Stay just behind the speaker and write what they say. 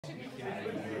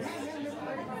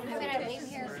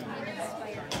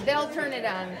They'll turn it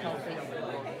on, Kelsey.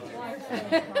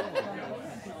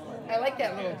 I like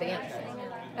that little dance.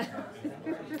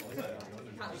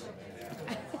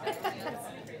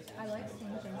 I like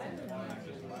seeing things like that.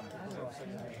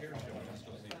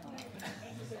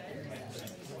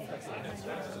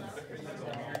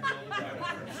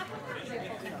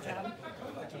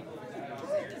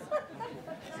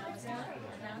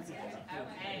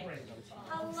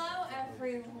 Hello,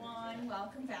 everyone.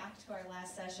 Welcome back to our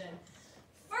last session.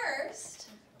 First,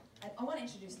 I want to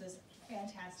introduce this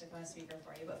fantastic guest speaker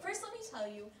for you. But first, let me tell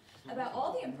you about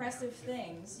all the impressive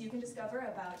things you can discover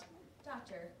about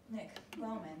Dr. Nick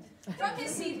Bowman from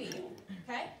his CV.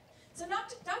 Okay? So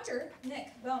Dr.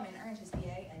 Nick Bowman earned his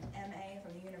BA and MA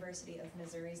from the University of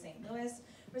Missouri, St. Louis,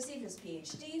 received his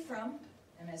PhD from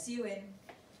MSU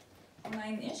in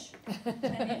 9-ish,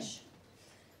 10-ish.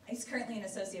 He's currently an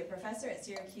associate professor at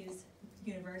Syracuse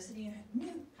University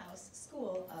Newhouse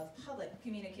School of Public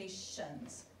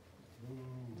Communications.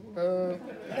 I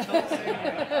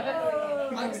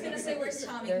was going to say, where's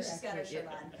Tommy? Because she's got her shirt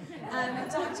on.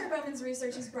 Dr. Bowman's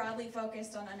research is broadly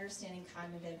focused on understanding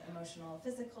cognitive, emotional,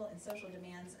 physical, and social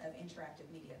demands of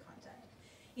interactive media content.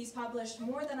 He's published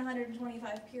more than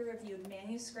 125 peer-reviewed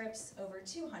manuscripts, over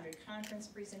 200 conference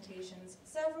presentations,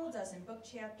 several dozen book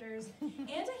chapters, and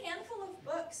a handful of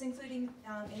books, including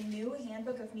a new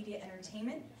Handbook of Media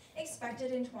Entertainment,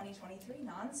 expected in 2023,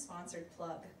 non-sponsored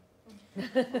plug.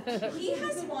 He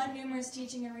has won numerous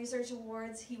teaching and research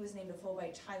awards. He was named a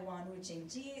Fulbright Taiwan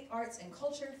Wu-Jing-Ji Arts and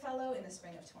Culture Fellow in the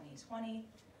spring of 2020.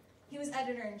 He was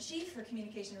editor-in-chief for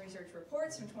Communication Research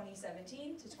Reports from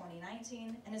 2017 to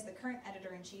 2019, and is the current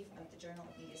editor-in-chief of the Journal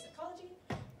of Media Psychology,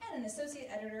 and an associate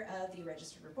editor of the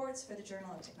Registered Reports for the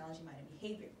Journal of Technology, Mind, and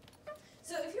Behavior.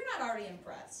 So if you're not already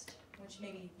impressed, which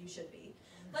maybe you should be,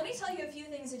 let me tell you a few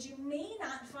things that you may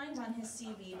not find on his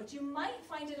CV, but you might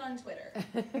find it on Twitter.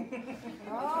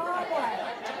 Oh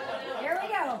boy, here we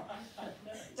go.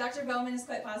 Dr. Bowman is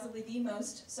quite possibly the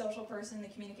most social person in the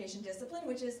communication discipline,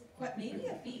 which is maybe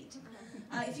a feat.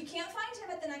 If you can't find him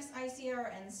at the next ICA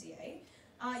or NCA,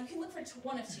 you can look for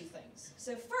one of two things.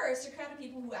 So first, a crowd of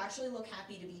people who actually look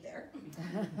happy to be there.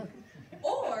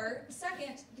 Or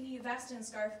second, the vest and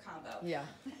scarf combo. Yeah.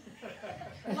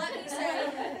 Let me say,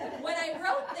 when I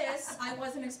wrote this, I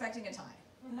wasn't expecting a tie.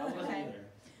 Okay.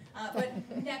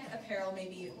 But neck apparel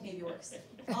maybe works.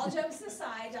 All jokes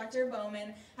aside, Dr.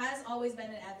 Bowman has always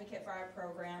been an advocate for our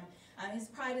program. His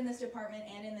pride in this department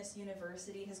and in this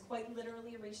university has quite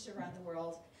literally reached around the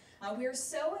world. We are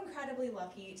so incredibly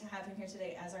lucky to have him here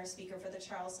today as our speaker for the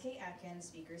Charles K. Atkin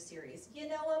Speaker Series. You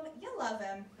know him, you love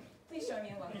him. Please join me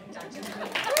in welcoming Dr.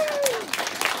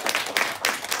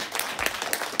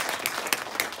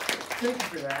 Thank you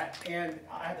for that, and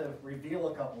I have to reveal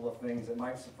a couple of things that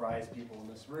might surprise people in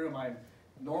this room. I'm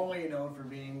normally known for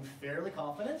being fairly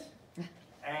confident,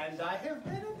 and I have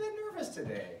been a bit nervous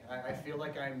today. I feel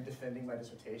like I'm defending my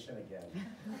dissertation again.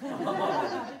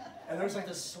 And there's like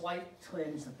this slight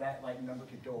twinge that like number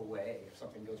could go away if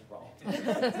something goes wrong.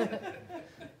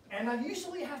 And I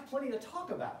usually have plenty to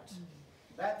talk about.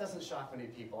 That doesn't shock many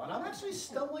people, and I'm actually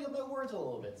stumbling over words a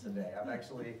little bit today. I've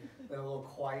actually been a little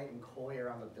quiet and coy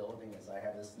around the building as I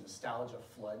have this nostalgia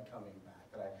flood coming back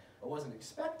that I wasn't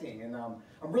expecting, and I'm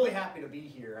really happy to be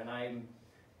here, and I'm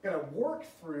going to work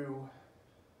through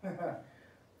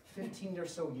 15 or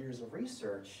so years of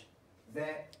research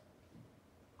that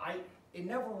it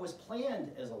never was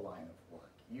planned as a line of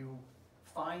work. You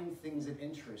find things that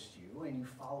interest you, and you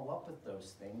follow up with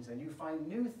those things, and you find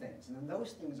new things, and then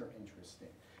those things are interesting,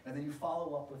 and then you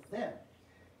follow up with them.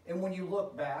 And when you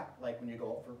look back, like when you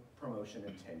go up for promotion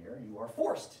and tenure, you are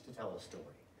forced to tell a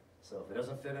story. So if it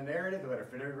doesn't fit a narrative, you better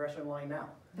fit a regression line now,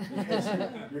 because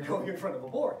you're going in front of a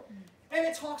board. And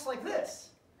it talks like this.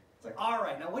 It's like, all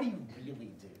right, now what do you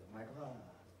really do? I'm like, ah.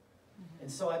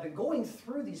 And so I've been going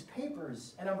through these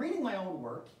papers, and I'm reading my own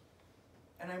work,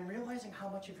 and I'm realizing how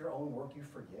much of your own work you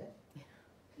forget.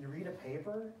 You read a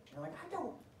paper, and you're like,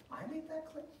 I made that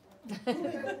clip.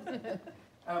 And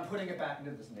I'm putting it back into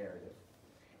this narrative.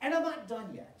 And I'm not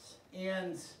done yet.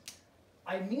 And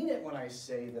I mean it when I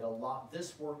say that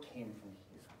this work came from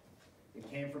here. It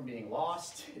came from being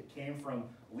lost. It came from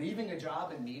leaving a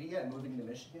job in media and moving to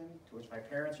Michigan, to which my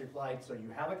parents replied, so you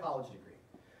have a college degree,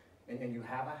 and you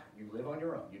live on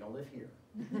your own. You don't live here.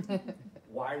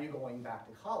 Why are you going back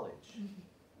to college?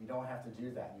 You don't have to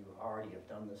do that. You already have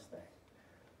done this thing.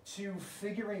 To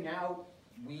figuring out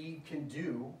we can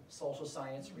do social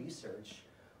science research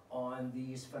on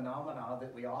these phenomena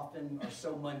that we often are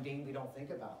so mundane we don't think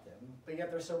about them, but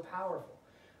yet they're so powerful.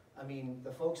 I mean,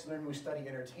 the folks in the room who study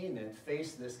entertainment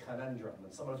face this conundrum.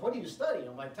 When someone goes, what do you study?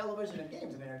 I'm like, television and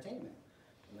games and entertainment.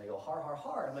 And they go,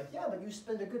 hard. I'm like, yeah, but you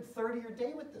spend a good third of your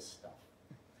day with this stuff.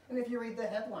 And if you read the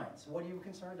headlines, what are you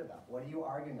concerned about? What are you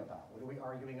arguing about? What are we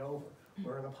arguing over?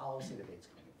 Where are the policy debates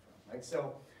coming from, right?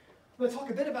 So I'm going to talk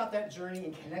a bit about that journey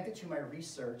and connect it to my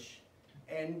research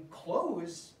and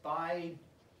close by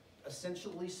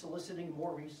essentially soliciting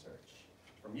more research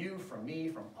from you, from me,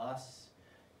 from us.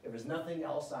 If there's nothing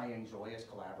else I enjoy is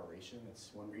collaboration.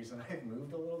 It's one reason I've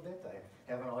moved a little bit.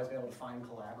 I haven't always been able to find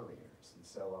collaborators. And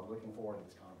so I'm looking forward to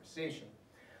this conversation.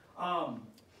 I'm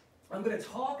going to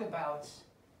talk about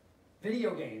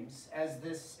video games as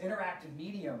this interactive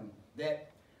medium that,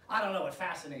 I don't know, it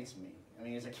fascinates me. I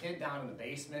mean, as a kid down in the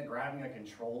basement, grabbing a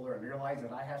controller and realizing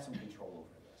that I have some control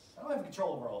over this. I don't have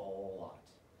control over a whole lot,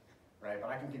 right?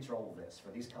 But I can control this for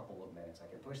these couple of minutes.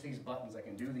 I can push these buttons, I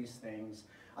can do these things.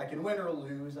 I can win or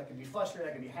lose, I can be frustrated,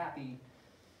 I can be happy.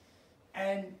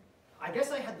 And I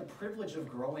guess I had the privilege of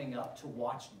growing up to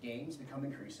watch games become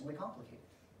increasingly complicated.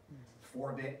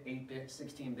 4-bit, 8-bit,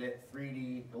 16-bit,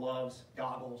 3D, gloves,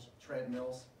 goggles,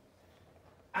 treadmills.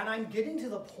 And I'm getting to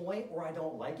the point where I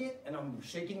don't like it, and I'm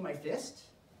shaking my fist.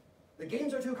 The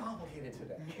games are too complicated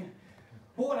today.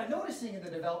 But what I'm noticing in the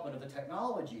development of the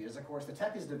technology is, of course, the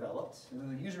tech is developed,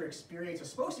 and the user experience is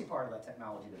supposed to be part of that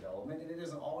technology development, and it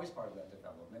isn't always part of that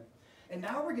development. And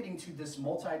now we're getting to this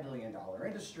multi-billion-dollar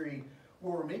industry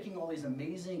where we're making all these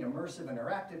amazing, immersive,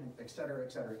 interactive, et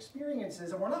cetera,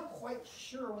 experiences, and we're not quite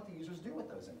sure what the users do with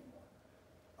those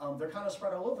anymore. They're kind of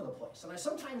spread all over the place. And I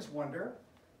sometimes wonder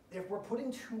if we're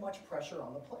putting too much pressure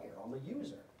on the player, on the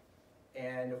user,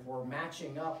 and if we're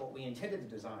matching up what we intended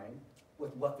to design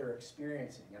with what they're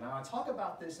experiencing. And I want to talk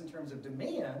about this in terms of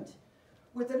demand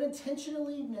with an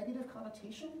intentionally negative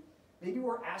connotation. Maybe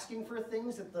we're asking for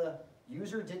things that the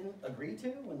user didn't agree to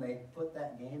when they put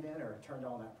that game in or turned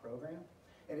on that program.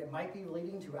 And it might be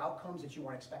leading to outcomes that you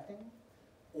weren't expecting,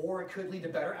 or it could lead to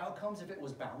better outcomes if it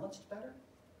was balanced better.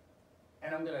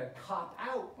 And I'm going to cop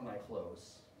out when I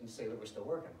close and say that we're still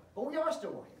working on it. But we are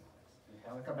still working on it.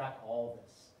 I'm going to come back to all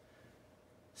this.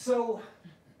 So,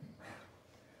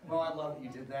 well, I love that you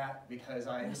did that because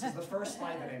this is the first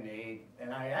slide that I made,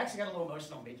 and I actually got a little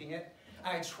emotional making it.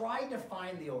 I tried to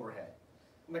find the overhead.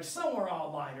 I'm like, somewhere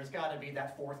online, there's got to be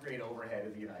that 4th grade overhead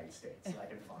of the United States that I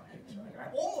can find. Right?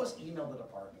 I almost emailed the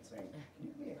department saying, can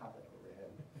you give me a copy of that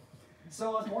overhead?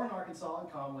 So I was born in Arkansas in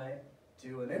Conway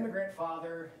to an immigrant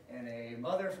father and a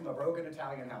mother from a broken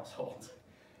Italian household.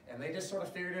 And they just sort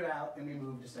of figured it out, and we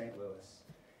moved to St. Louis.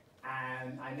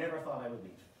 And I never thought I would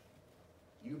leave.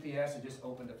 UPS had just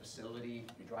opened a facility.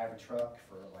 You drive a truck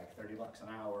for like 30 bucks an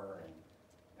hour, and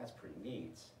that's pretty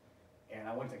neat. And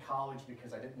I went to college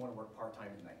because I didn't want to work part-time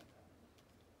at night.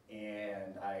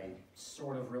 And I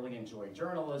sort of really enjoyed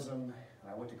journalism.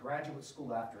 And I went to graduate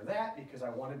school after that because I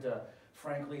wanted to,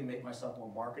 frankly, make myself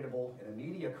more marketable in a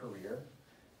media career.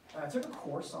 And I took a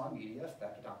course on media with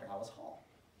Dr. Alice Hall.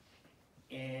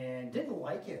 And didn't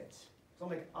like it. So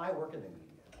I'm like, I work in the media.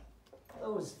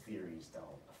 Those theories don't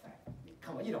affect me.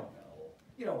 Come on, you don't know.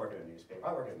 You don't work at a newspaper.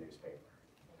 I work at a newspaper.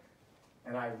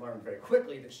 And I learned very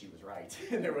quickly that she was right.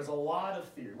 And there was a lot of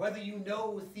theory. Whether you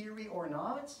know theory or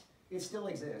not, it still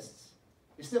exists.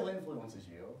 It still influences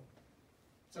you.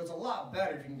 So it's a lot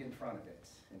better if you can get in front of it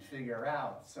and figure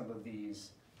out some of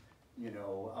these,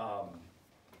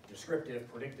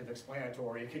 descriptive, predictive,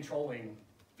 explanatory, controlling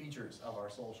features of our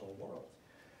social world.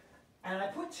 And I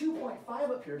put 2.5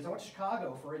 up here because I went to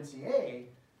Chicago for NCA,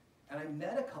 and I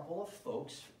met a couple of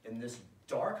folks in this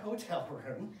dark hotel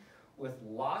room with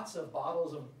lots of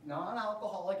bottles of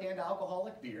non-alcoholic and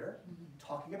alcoholic beer,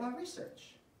 talking about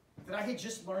research that I had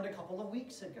just learned a couple of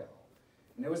weeks ago.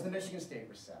 And it was the Michigan State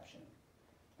reception.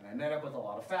 And I met up with a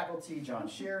lot of faculty, John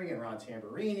Sherry and Ron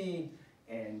Tamburini,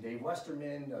 and Dave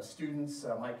Westerman, students,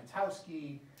 Mike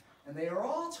Katowski, and they were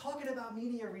all talking about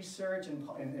media research,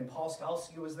 and Paul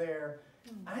Skalski was there.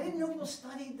 I didn't know people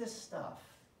studied this stuff.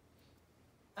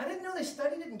 I didn't know they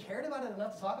studied it and cared about it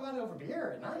enough to talk about it over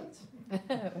beer at night.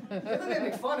 And then they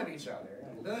make fun of each other.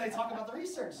 And then they talk about the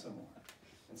research some more.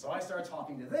 And so I started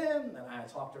talking to them, and I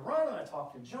talked to Ron, and I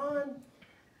talked to John.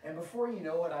 And before you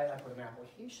know it, I put an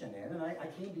application in, and I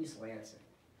came to East Lansing.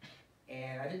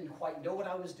 And I didn't quite know what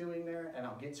I was doing there, and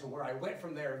I'll get to where I went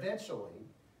from there eventually.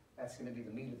 That's going to be the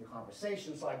meat of the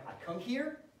conversation. So I come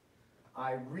here.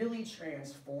 I really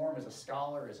transform as a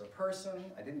scholar, as a person.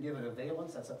 I didn't give it a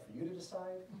valence. That's up for you to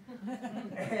decide.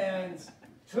 And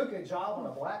took a job on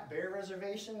a black bear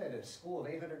reservation at a school of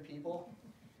 800 people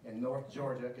in North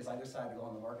Georgia because I decided to go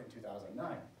on the market in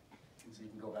 2009. And so you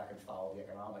can go back and follow the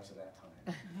economics of that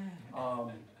time.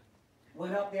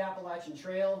 Went up the Appalachian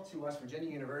Trail to West Virginia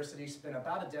University, spent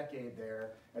about a decade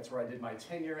there. That's where I did my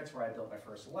tenure, it's where I built my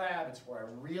first lab, it's where I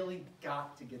really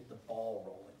got to get the ball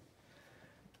rolling.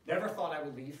 Never thought I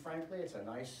would leave, frankly. It's a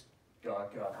nice,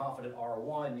 confident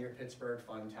R1 near Pittsburgh,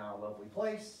 fun town, lovely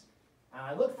place. And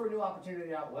I looked for a new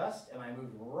opportunity out west, and I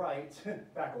moved right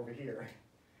back over here.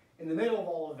 In the middle of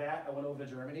all of that, I went over to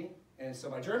Germany, and so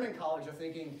my German colleagues are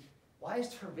thinking, why is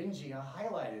Thuringia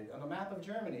highlighted on the map of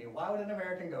Germany? Why would an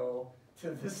American go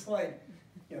to this,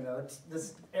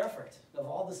 this Erfurt of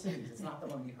all the cities? It's not the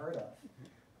one we heard of.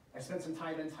 I spent some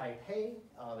time in Taipei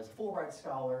as a Fulbright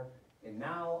scholar, and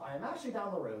now I'm actually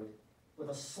down the road with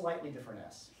a slightly different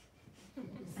S.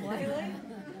 Slightly?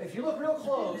 If you look real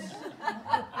close,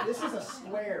 this is a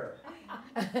square,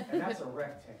 and that's a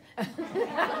rectangle.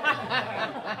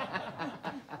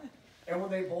 And when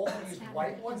they both use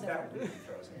white ones, that really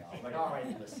throws me off. I'm like, all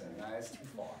right, listen, it's too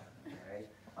far. All right?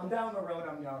 I'm down the road,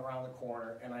 I'm around the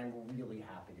corner, and I'm really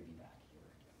happy to be back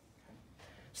here. Okay.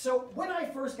 So when I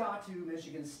first got to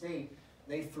Michigan State,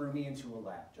 they threw me into a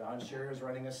lab. John Sherry was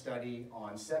running a study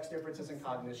on sex differences in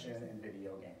cognition and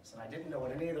video games. And I didn't know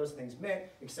what any of those things meant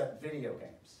except video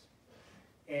games.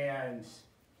 And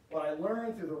what I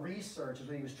learned through the research is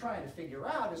what he was trying to figure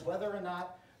out is whether or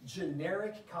not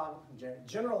generalized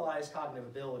cognitive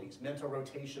abilities, mental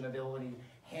rotation ability,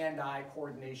 hand-eye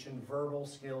coordination, verbal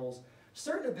skills,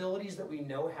 certain abilities that we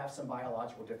know have some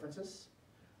biological differences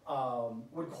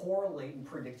would correlate and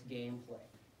predict gameplay.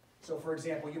 So for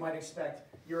example, you might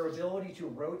expect your ability to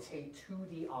rotate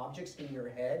 2D objects in your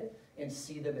head and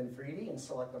see them in 3D and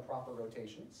select the proper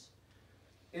rotations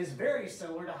is very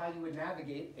similar to how you would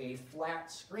navigate a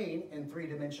flat screen in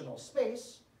three-dimensional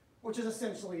space, which is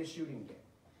essentially a shooting game.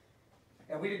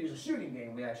 And we didn't use a shooting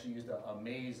game, we actually used a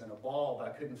maze and a ball, but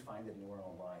I couldn't find it anywhere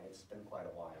online. It's been quite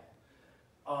a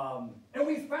while. And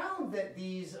we found that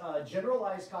these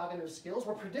generalized cognitive skills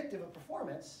were predictive of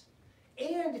performance.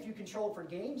 And if you controlled for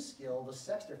game skill, the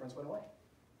sex difference went away.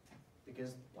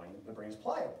 Because the brain's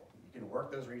pliable. You can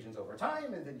work those regions over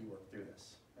time, and then you work through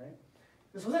this. Right?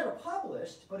 This was never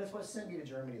published, but it's what sent me to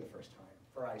Germany the first time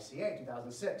for ICA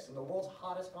 2006, in the world's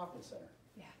hottest conference center.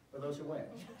 Yeah. For those who went.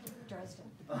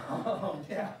 Dresden.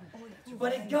 Yeah.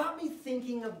 But it got me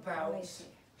thinking about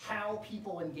how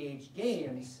people engage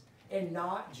games, and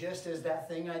not just as that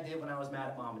thing I did when I was mad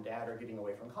at mom and dad or getting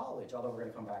away from college, although we're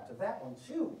going to come back to that one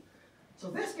too. So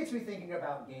this gets me thinking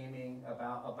about gaming,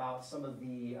 about some of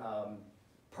the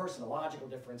personological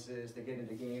differences that get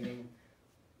into gaming.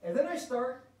 And then I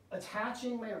start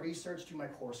attaching my research to my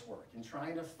coursework and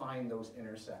trying to find those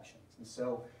intersections. And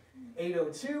so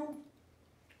 802,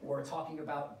 we're talking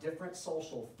about different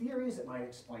social theories that might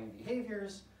explain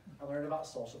behaviors. I learned about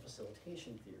social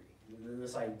facilitation theory.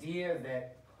 This idea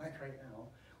that, like right now,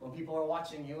 when people are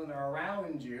watching you and they're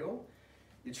around you,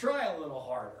 you try a little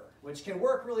harder, which can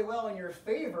work really well in your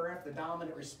favor if the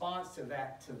dominant response to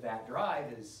that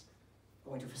drive is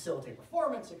going to facilitate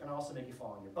performance. It can also make you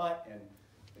fall on your butt, and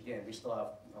again, we still have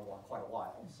quite a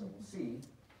while, so we'll see.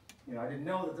 You know, I didn't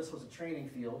know that this was a training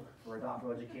field for a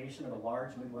doctoral education at a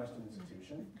large Midwestern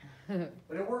institution,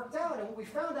 but it worked out. And what we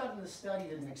found out in the study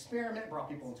is an experiment, brought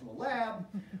people into a lab.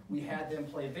 We had them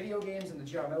play video games in the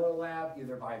G.R. Miller lab,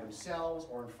 either by themselves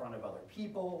or in front of other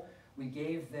people. We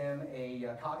gave them a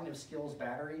cognitive skills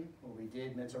battery where we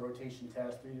did mental rotation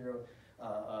tests,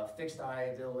 fixed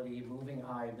eye ability, moving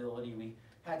eye ability. We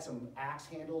had some axe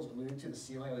handles glued to the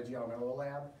ceiling of the G.R. Miller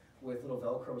lab with little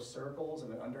Velcro circles,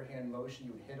 and an underhand motion,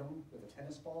 you would hit them with a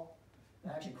tennis ball.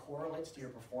 That actually correlates to your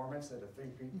performance as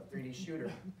a 3D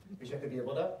shooter, because you have to be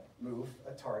able to move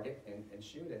a target and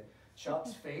shoot it.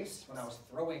 Chuck's face when I was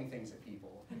throwing things at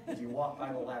people, as you walk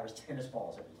by the lab, there's tennis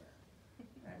balls everywhere.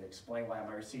 And I had to explain why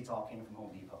my receipts all came from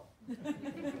Home Depot.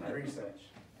 My research.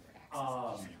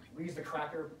 We used the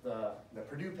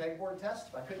Purdue pegboard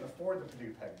test, but I couldn't afford the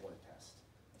Purdue pegboard test.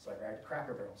 So I grabbed a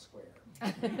Cracker Barrel square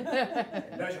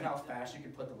and measured how fast you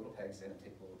could put the little pegs in and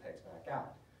take the little pegs back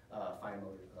out. Fine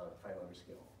motor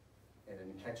skill. And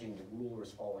then catching the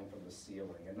rulers falling from the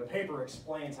ceiling. And the paper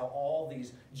explains how all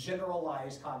these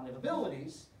generalized cognitive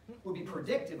abilities would be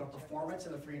predictive of performance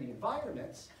in the 3D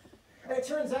environments. And it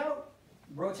turns out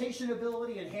rotation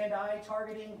ability and hand-eye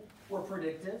targeting were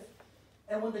predictive.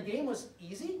 And when the game was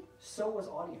easy, so was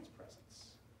audience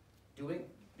presence.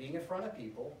 Being in front of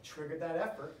people triggered that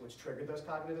effort, which triggered those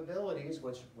cognitive abilities,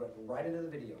 which went right into the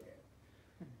video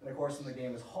game. And of course, when the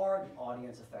game was hard, the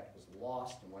audience effect was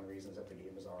lost, and one reason is that the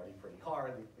game was already pretty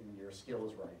hard, and your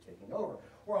skills were already taking over.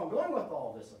 Where I'm going with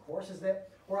all this, of course, is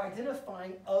that we're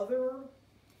identifying other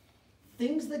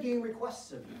things the game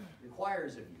requires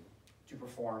of you to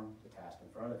perform the task in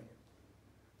front of you.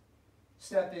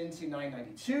 step into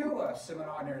 992, a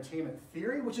seminar on entertainment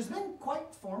theory, which has been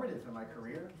quite formative in my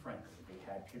career, frankly. We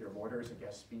had Peter Mortars, a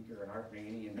guest speaker, and Art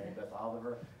Rainey and Mary Beth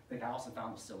Oliver. I think I also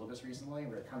found the syllabus recently.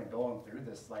 We were kind of going through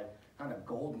this like kind of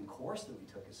golden course that we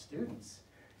took as students.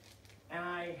 And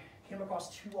I came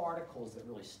across 2 articles that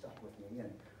really stuck with me.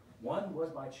 And one was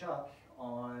by Chuck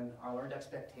on our learned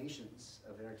expectations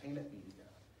of entertainment media,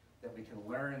 that we can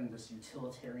learn this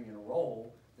utilitarian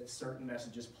role that certain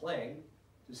messages play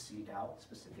to seek out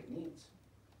specific needs.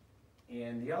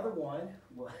 And the other one,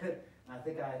 well, I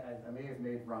think I may have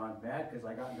made Ron mad because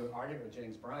I got into an argument with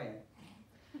Jennings Bryant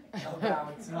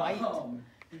about,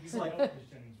 he's like,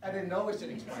 I didn't know it was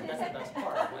Jennings Bryant, that's the best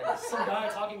part. Like, some guy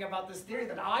talking about this theory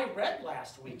that I read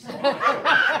last week, so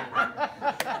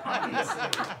obviously,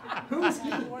 who's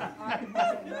he?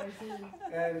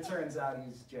 And it turns out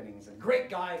he's Jennings, and great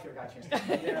guy if you ever got a chance to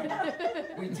meet him.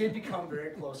 We did become very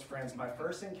close friends. My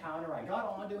first encounter, I got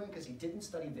onto him because he didn't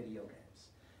study video games.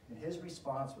 And his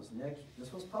response was, Nick,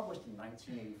 this was published in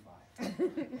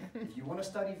 1985. If you want to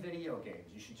study video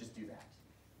games, you should just do that.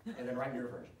 And then write your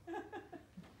version.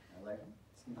 I'm like,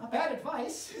 it's not bad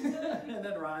advice. And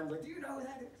then Ron's like, do you know who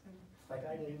that is? Like,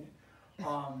 I didn't.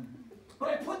 But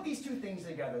I put these 2 things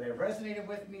together. They resonated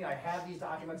with me. I have these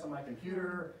documents on my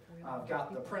computer. I've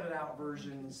got the printed out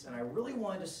versions. And I really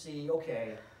wanted to see,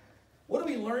 okay, what are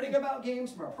we learning about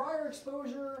games from our prior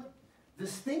exposure?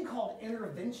 This thing called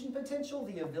intervention potential,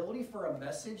 the ability for a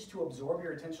message to absorb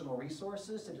your attentional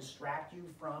resources, to distract you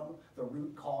from the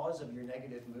root cause of your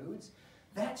negative moods,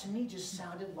 that to me just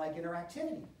sounded like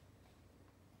interactivity.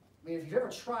 I mean, if you've ever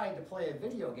tried to play a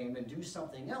video game and do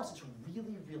something else, it's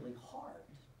really, really hard.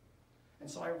 And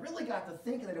so I really got to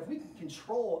thinking that if we can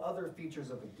control other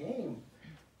features of the game,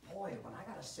 boy, when I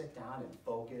got to sit down and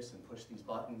focus and push these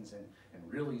buttons and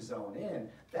really zone in,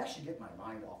 that should get my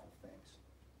mind off of things.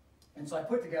 And so I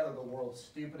put together the world's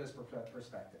stupidest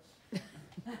perspectives.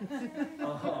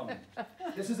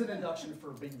 This is an induction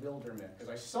for bewilderment, because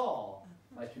I saw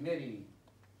my committee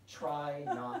try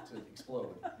not to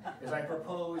explode. As I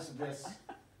proposed this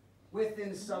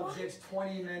within subjects,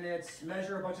 20 minutes,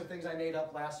 measure a bunch of things I made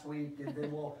up last week, and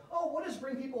then we'll just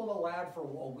bring people in the lab for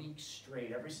a week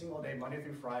straight, every single day, Monday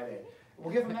through Friday.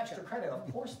 We'll give them extra credit.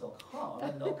 Of course they'll come,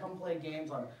 and they'll come play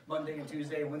games on Monday and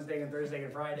Tuesday, and Wednesday and Thursday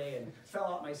and Friday, and fill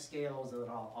out my scales, and then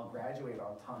I'll graduate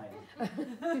on time.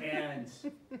 And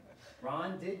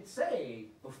Ron did say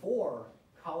before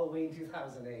Halloween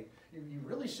 2008, you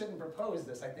really shouldn't propose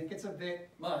this. I think it's a bit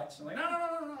much. I'm like, no,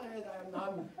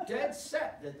 I'm dead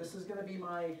set that this is going to be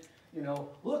my,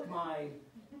 look, my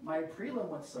prelim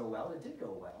went so well. It did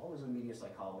go well. It was in media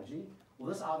psychology. Well,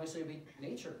 this obviously would be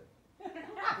nature.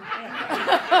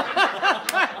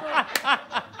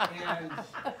 And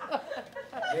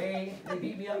they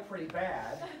beat me up pretty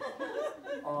bad.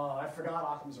 I forgot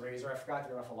Occam's razor. I forgot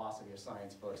to do my philosophy of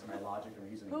science books and my logic and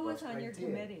reasoning Who books. was on your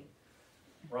committee?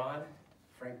 Ron,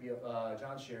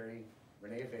 John Sherry,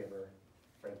 Renee Faber,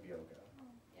 Frank Bioka.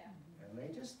 And they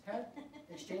just had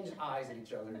exchanged eyes at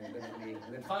each other and then at me,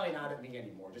 and then finally not at me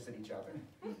anymore, just at each other.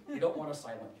 You don't want a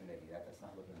silent committee. That's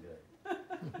not looking good.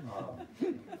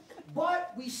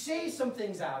 But we say some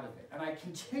things out of it, and I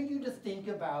continue to think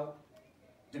about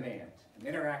demand and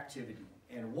interactivity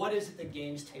and what is it that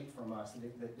games take from us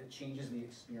that changes the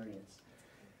experience.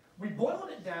 We boiled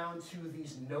it down to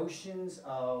these notions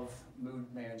of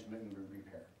mood management and mood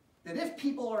repair. That if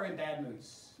people are in bad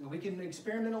moods, we can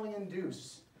experimentally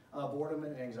induce boredom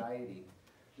and anxiety,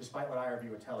 despite what IRB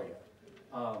would tell you.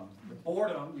 The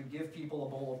boredom, you give people a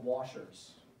bowl of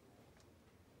washers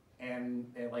and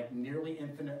a like nearly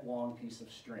infinite long piece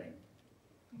of string.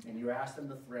 And you ask them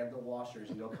to thread the washers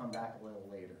and they'll come back a little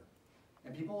later.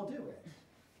 And people will do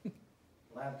it.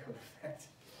 Lab coat effect.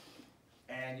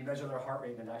 And you measure their heart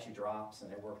rate and it actually drops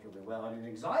and it worked really well. And in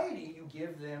anxiety, you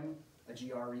give them a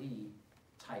GRE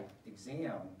type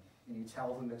exam and you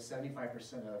tell them that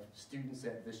 75% of students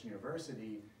at this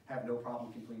university have no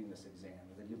problem completing this exam.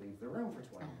 And then you leave the room for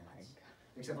 20 minutes.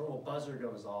 Except a little buzzer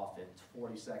goes off at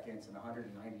 40 seconds and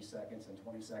 190 seconds and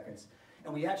 20 seconds.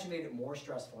 And we actually made it more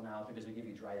stressful now because we give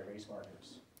you dry erase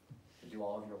markers to do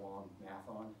all of your long math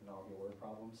on and all of your word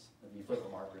problems. And you flip the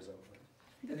markers over.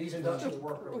 And these inductions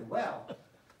work really well.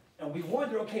 And we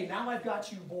wonder, okay, now I've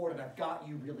got you bored and I've got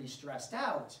you really stressed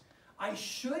out. I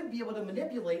should be able to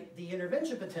manipulate the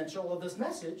intervention potential of this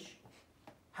message,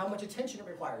 how much attention it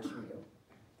requires from you.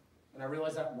 And I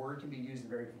realize that word can be used in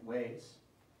very different ways.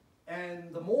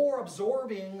 And the more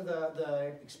absorbing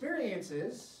the experience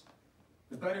is,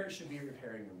 the better it should be at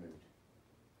repairing your mood.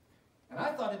 And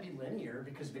I thought it'd be linear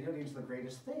because video games are the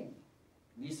greatest thing.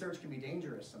 Research can be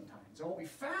dangerous sometimes. And what we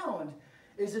found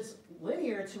is it's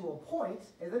linear to a point,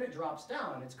 and then it drops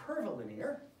down. It's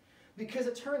curvilinear, because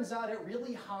it turns out at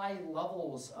really high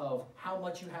levels of how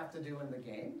much you have to do in the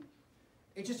game,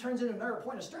 it just turns into another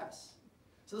point of stress.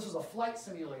 So this was a flight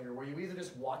simulator where you either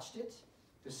just watched it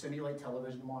to simulate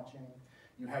television watching,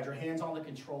 you had your hands on the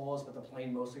controls, but the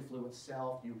plane mostly flew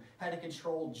itself. You had to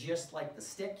control just like the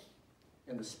stick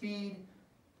and the speed.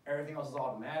 Everything else is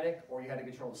automatic. Or you had to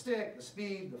control the stick, the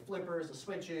speed, the flippers, the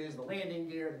switches, the landing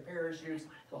gear, the parachutes,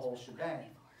 the whole shebang.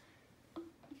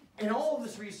 In all of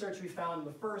this research, we found in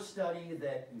the first study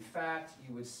that, in fact,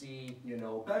 you would see,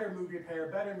 better mood repair,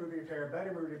 better mood repair,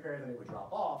 better mood repair, then it would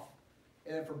drop off.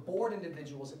 And then for bored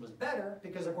individuals, it was better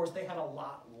because, of course, they had a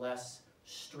lot less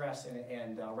stress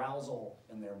and arousal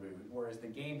in their mood, whereas the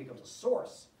game becomes a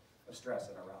source of stress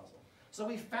and arousal. So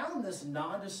we found this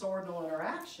non-disorderly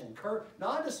interaction,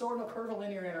 non-disorderly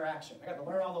curvilinear interaction. I got to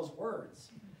learn all those words.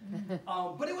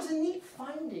 But it was a neat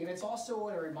finding, and it's also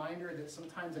a reminder that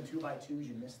sometimes in 2x2s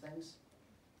you miss things,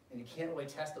 and you can't really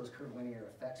test those curvilinear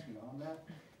effects beyond that.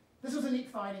 This was a neat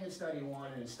finding in study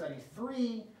 1, and in study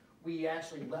 3, we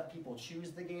actually let people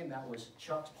choose the game. That was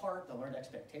Chuck's part, the learned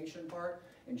expectation part.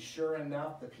 And sure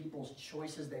enough, the people's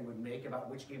choices they would make about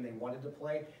which game they wanted to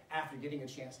play after getting a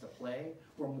chance to play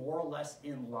were more or less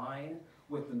in line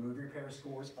with the mood repair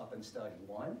scores up in study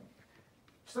 1.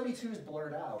 Study 2 is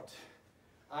blurred out.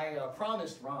 I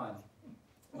promised Ron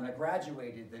when I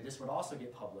graduated that this would also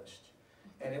get published.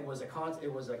 And it was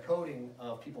a coding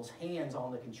of people's hands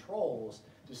on the controls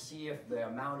to see if the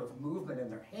amount of movement in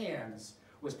their hands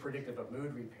was predictive of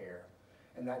mood repair.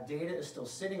 And that data is still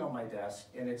sitting on my desk,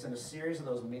 and it's in a series of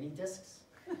those mini discs.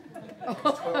 There's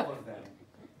 12 of them.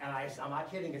 And I'm not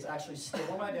kidding, it's actually still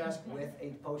on my desk with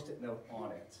a Post-it note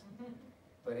on it.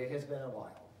 But it has been a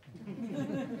while.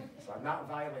 So I've not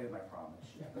violated my promise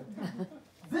yet. But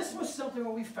this was something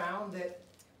where we found that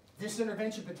this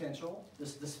intervention potential,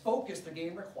 this focus the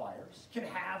game requires, can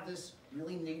have this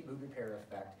really neat mood repair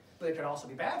effect, but it can also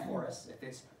be bad for us if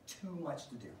it's too much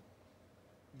to do.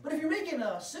 But if you're making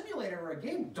a simulator or a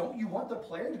game, don't you want the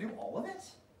player to do all of it?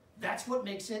 That's what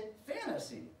makes it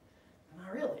fantasy.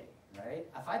 Not really, right?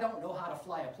 If I don't know how to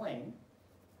fly a plane,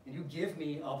 and you give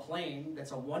me a plane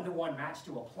that's a one-to-one match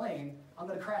to a plane, I'm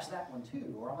going to crash that one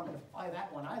too, or I'm not going to fly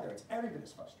that one either. It's every bit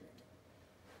as frustrating.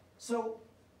 So,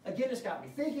 again, it's got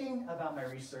me thinking about my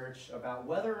research, about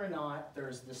whether or not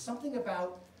there's something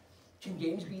about, can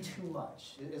games be too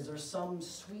much? Is there some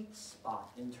sweet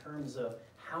spot in terms of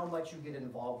how much you get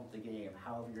involved with the game,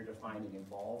 however you're defining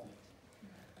involvement?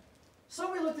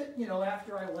 So we looked at,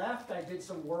 after I left, I did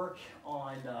some work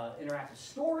on interactive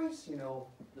stories.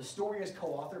 The story is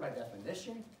co-authored by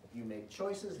definition. You make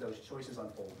choices, those choices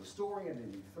unfold the story and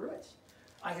then move through it.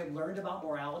 I had learned about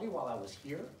morality while I was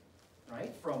here,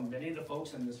 right, from many of the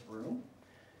folks in this room.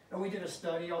 And we did a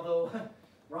study, although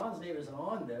Ron's name isn't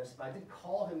on this, but I did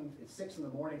call him at 6 in the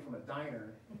morning from a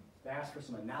diner to ask for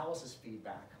some analysis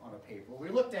feedback on a paper. We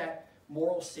looked at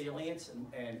moral salience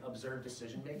and observed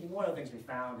decision making. One of the things we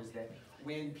found is that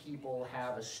when people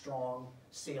have a strong,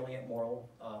 salient moral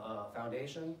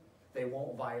foundation, they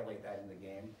won't violate that in the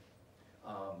game.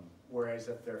 Whereas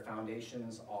if their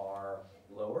foundations are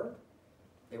lower,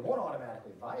 they won't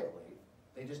automatically violate,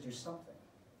 they just do something.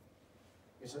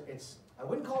 I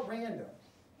wouldn't call it random,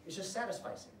 it's just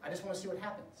satisficing. I just want to see what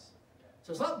happens.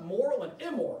 So it's not moral and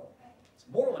immoral, it's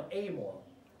moral and amoral.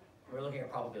 We're looking at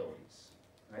probabilities.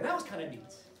 Right? That was kind of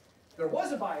neat. There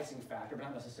was a biasing factor, but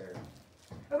not necessarily.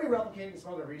 And we replicated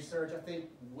some other research. I think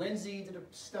Lindsay did a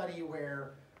study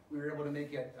where we were able to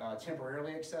make it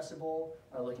temporarily accessible,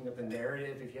 looking at the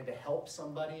narrative. If you had to help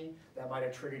somebody, that might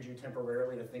have triggered you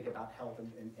temporarily to think about help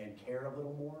and care a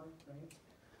little more,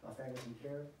 right? Fairness and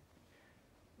care.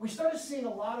 We started seeing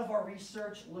a lot of our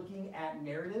research looking at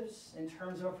narratives in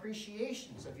terms of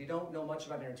appreciation. So if you don't know much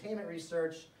about entertainment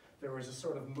research, there was a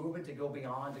sort of movement to go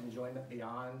beyond enjoyment,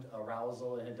 beyond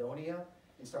arousal and hedonia,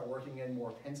 and start working in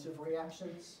more pensive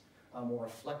reactions, more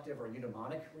reflective or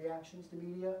eudaimonic reactions to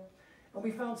media. And we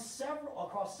found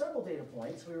across several data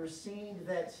points, we were seeing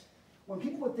that when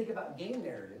people would think about game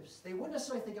narratives, they wouldn't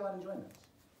necessarily think about enjoyment.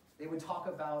 They would talk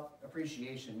about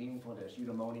appreciation, meaningfulness,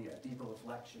 eudaimonia, deeper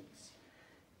reflections.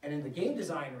 And in the game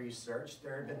design research,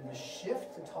 there had been this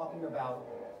shift to talking about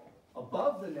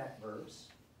above the neck verbs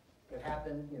that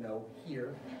happen,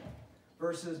 here,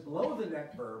 versus below the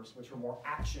neck verbs, which are more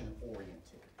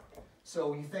action-oriented.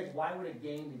 So you think, why would a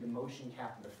game need a motion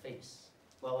cap to the face?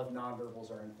 Well, if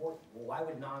nonverbals are important. Well, why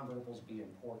would nonverbals be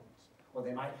important? Well,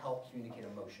 they might help communicate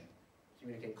emotion,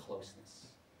 communicate closeness.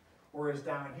 Whereas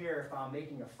down here, if I'm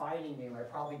making a fighting game, I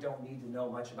probably don't need to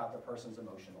know much about the person's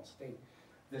emotional state.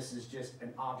 This is just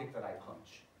an object that I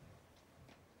punch.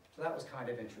 So that was kind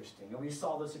of interesting. And we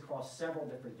saw this across several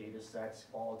different data sets,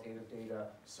 qualitative data,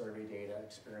 survey data,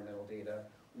 experimental data.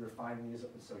 We were finding these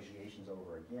associations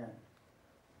over again.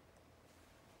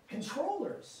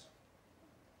 Controllers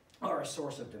are a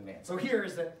source of demand. So here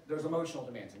is that there's emotional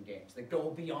demands in games that go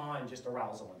beyond just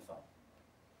arousal and fun.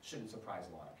 Shouldn't surprise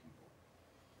a lot of people.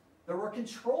 There were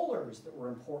controllers that were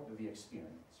important to the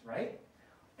experience, right?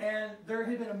 And there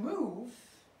had been a move,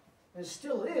 and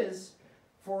still is,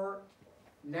 for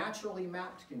naturally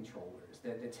mapped controllers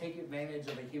that take advantage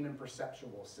of a human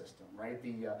perceptual system, right?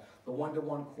 The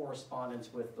one-to-one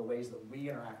correspondence with the ways that we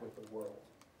interact with the world.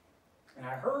 And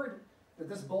I heard that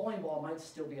this bowling ball might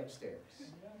still be upstairs.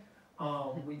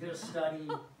 We did a study.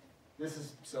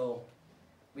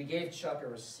 We gave Chuck a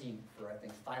receipt for, I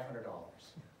think,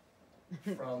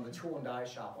 $500 from the tool and die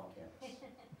shop on campus,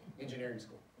 engineering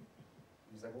school.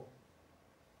 He's like, well,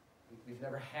 we've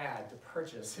never had to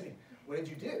purchase any. What did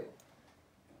you do?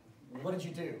 What did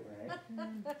you do, right?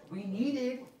 We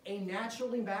needed a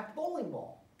naturally mapped bowling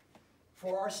ball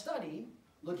for our study,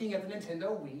 looking at the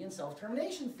Nintendo Wii and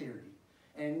self-termination theory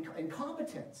and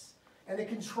competence. And the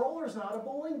controller is not a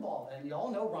bowling ball. And you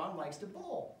all know Ron likes to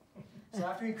bowl. So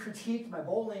after he critiqued my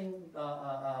bowling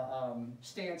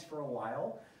stance for a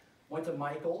while, went to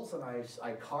Michael's and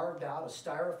I carved out a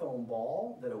styrofoam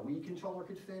ball that a Wii controller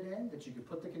could fit in, that you could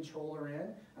put the controller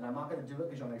in. And I'm not going to do it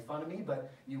because you'll make fun of me,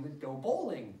 but you would go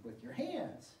bowling with your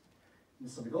hands. And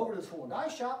so we go over to the tool and die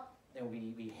shop and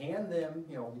we hand them,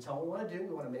 we tell them what we want to do.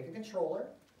 We want to make a controller,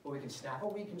 but we can snap a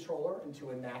Wii controller into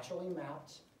a naturally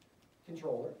mapped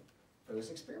controller for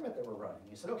this experiment that we're running.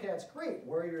 He said, okay, that's great.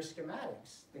 Where are your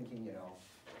schematics? Thinking,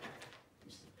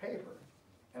 pieces of paper.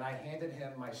 And I handed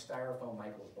him my styrofoam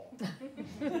Michael's ball.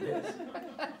 This.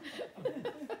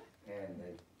 And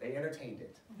they entertained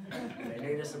it. And they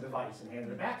made us a device and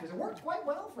handed it back because it worked quite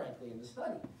well, frankly, in the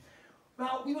study.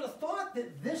 Now, we would have thought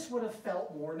that this would have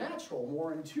felt more natural,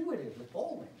 more intuitive with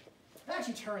bowling. It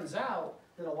actually turns out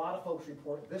that a lot of folks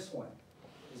report this one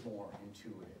is more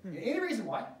intuitive. Any reason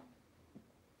why?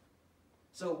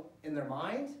 So, in their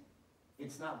mind,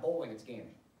 it's not bowling, it's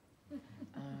gaming.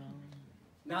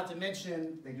 Not to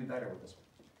mention, they do better with this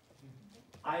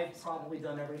one. I've probably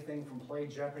done everything from play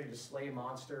Jeopardy to slay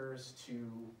monsters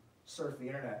to surf the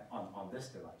internet on this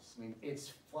device. I mean,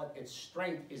 its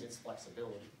strength is its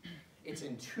flexibility. It's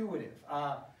intuitive.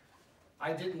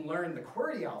 I didn't learn the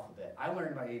QWERTY alphabet. I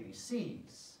learned my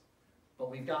ABCs.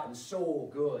 But we've gotten so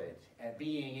good at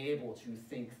being able to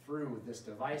think through this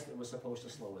device that was supposed to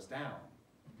slow us down.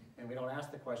 And we don't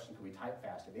ask the question, can we type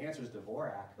faster? The answer is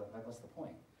Dvorak, but what's the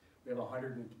point? We have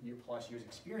 100+ years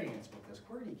experience with this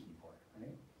QWERTY keyboard,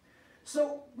 right?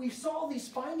 So we saw these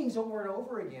findings over and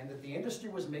over again that the industry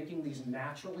was making these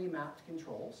naturally mapped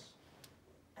controls,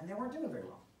 and they weren't doing very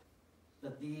well.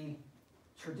 That the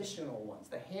traditional ones,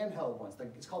 the handheld ones,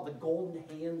 it's called the golden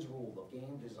hands rule of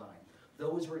game design,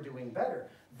 those were doing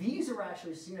better. These are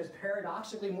actually seen as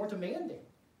paradoxically more demanding,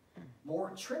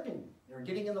 more tripping. They're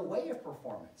getting in the way of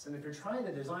performance. And if you're trying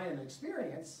to design an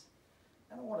experience,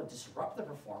 I don't want to disrupt the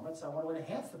performance, I want to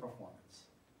enhance the performance.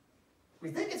 We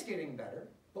think it's getting better,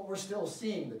 but we're still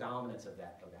seeing the dominance of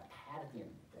that pad at the end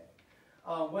of the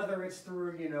day. Whether it's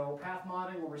through, path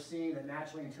modding, where we're seeing that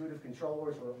naturally intuitive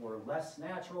controllers were less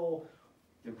natural,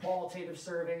 through qualitative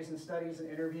surveys and studies and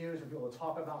interviews, we're able to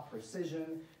talk about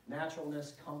precision,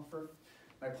 naturalness, comfort.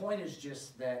 My point is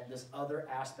just that this other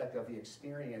aspect of the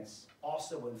experience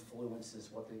also influences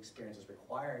what the experience is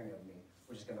requiring of me,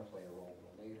 which is going to play a role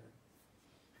a little later.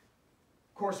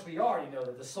 Of course, we already know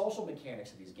that the social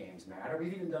mechanics of these games matter.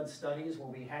 We've even done studies where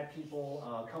we had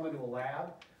people come into a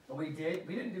lab, and we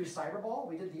didn't do cyberball,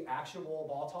 we did the actual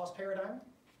ball toss paradigm,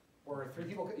 where 3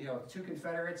 people, 2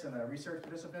 Confederates and a research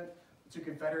participant, the 2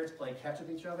 Confederates play catch with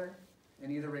each other,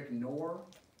 and either ignore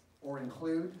or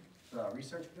include the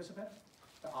research participant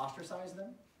to ostracize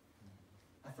them.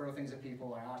 I throw things at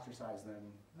people, I ostracize them,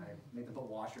 I make them put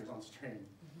washers on string.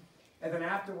 And then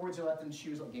afterwards, I let them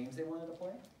choose what games they wanted to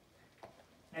play.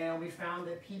 And we found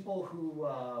that people who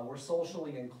were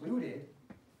socially included,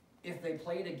 if they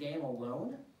played a game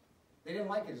alone, they didn't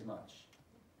like it as much.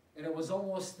 And it was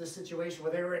almost the situation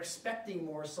where they were expecting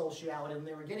more sociality than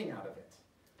they were getting out of it.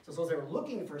 So they were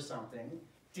looking for something,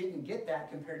 didn't get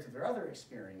that compared to their other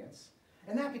experience,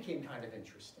 and that became kind of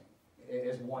interesting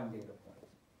as one data point.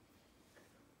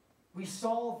 We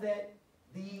saw that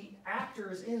the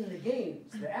actors in the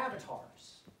games, the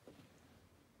avatars,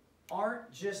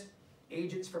 aren't just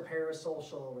agents for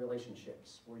parasocial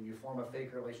relationships, where you form a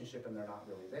fake relationship and they're not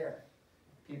really there.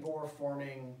 People were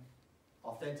forming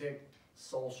authentic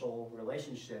social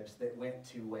relationships that went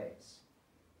 2 ways.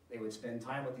 They would spend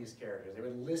time with these characters. They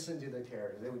would listen to the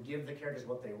characters. They would give the characters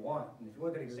what they want. And if you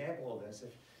want a good example of this,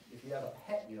 if you have a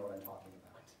pet, you know what I'm talking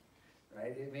about,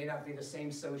 right? It may not be the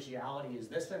same sociality as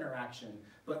this interaction,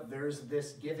 but there's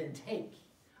this give and take.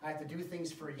 I have to do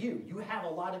things for you. You have a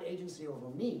lot of agency over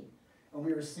me. And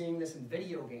we are seeing this in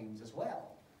video games as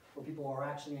well, where people are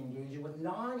actually engaging with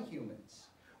non-humans,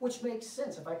 which makes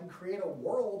sense. If I can create a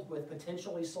world with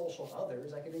potentially social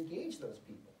others, I can engage those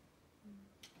people.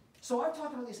 So I've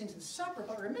talked about these things in separate,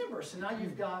 but remember, so now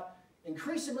you've got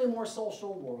increasingly more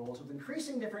social worlds with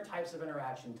increasing different types of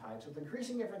interaction types, with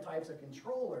increasing different types of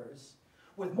controllers,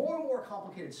 with more and more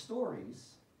complicated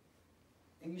stories,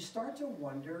 and you start to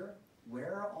wonder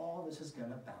where all this is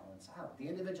going to balance out. The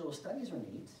individual studies are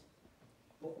neat.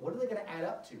 What are they going to add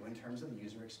up to in terms of the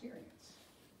user experience?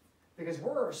 Because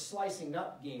we're slicing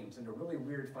up games into really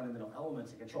weird fundamental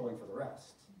elements and controlling for the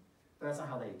rest. But that's not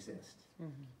how they exist.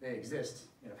 They exist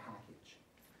in a package.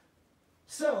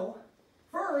 So,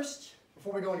 first,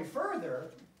 before we go any further,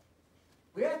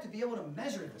 we have to be able to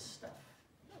measure this stuff.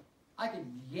 I could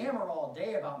yammer all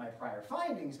day about my prior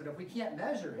findings, but if we can't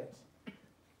measure it,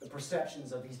 the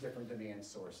perceptions of these different demand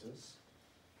sources,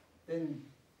 then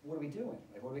what are we doing?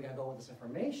 Like, where are we going to go with this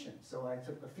information? So I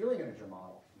took the feeling integer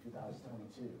model in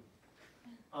 2022.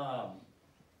 I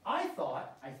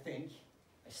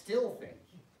still think,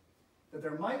 that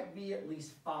there might be at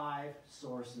least 5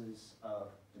 sources of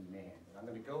demand. And I'm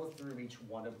going to go through each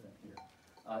one of them here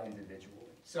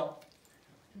individually. So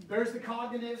there's the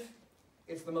cognitive.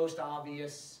 It's the most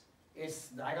obvious.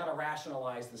 I got to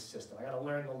rationalize the system. I got to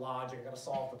learn the logic. I got to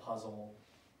solve the puzzle.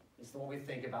 It's the one we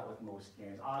think about with most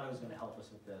games. Otto's going to help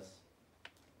us with this.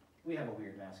 We have a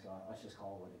weird mascot. Let's just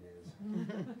call it what it is.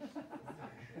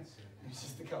 It's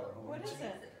just the color orange. What is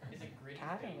it? Is it gritty?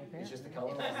 It's just the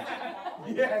color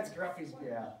orange. Yeah, it's Gruffy's,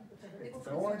 yeah. It's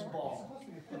an orange ball.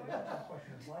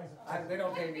 They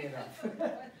don't pay me enough.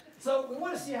 So we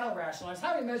want to see how to rationalize.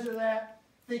 How do we measure that?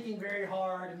 Thinking very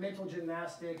hard, mental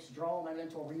gymnastics, draw my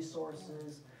mental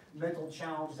resources, mental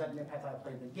challenges that impact how I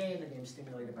played the game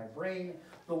stimulated my brain.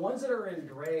 The ones that are in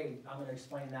gray, I'm going to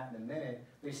explain that in a minute,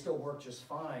 they still work just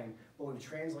fine, but we've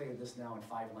translated this now in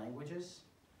 5 languages,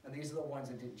 and these are the ones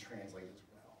that didn't translate as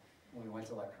well. When we went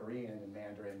to like Korean and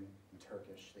Mandarin and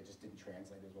Turkish, they just didn't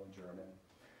translate as well in German.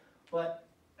 But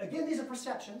again, these are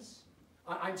perceptions.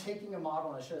 I'm taking a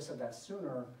model, and I should have said that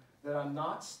sooner, that I'm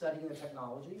not studying the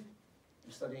technology.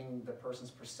 I'm studying the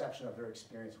person's perception of their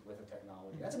experience with the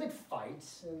technology. That's a big fight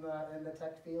in the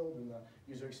tech field, in the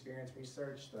user experience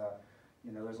research.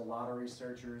 There's a lot of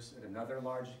researchers at another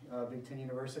large Big Ten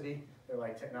university. They're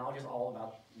like, technology is all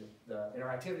about the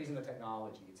interactivities in the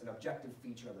technology. It's an objective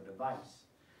feature of the device.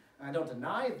 And I don't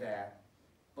deny that,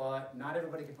 but not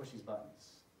everybody can push these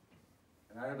buttons.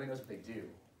 And not everybody knows what they do.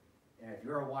 And if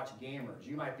you're a watch gamer,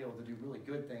 you might be able to do really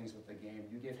good things with the game.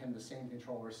 You give him the same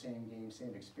controller, same game,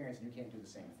 same experience, and you can't do the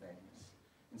same things.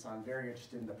 And so I'm very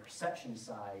interested in the perception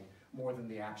side more than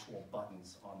the actual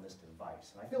buttons on this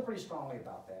device. And I feel pretty strongly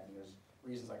about that, and there's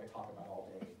reasons I could talk about all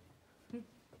day.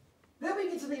 Then we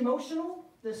get to the emotional,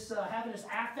 having this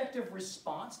affective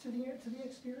response to the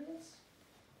experience.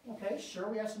 Okay, sure,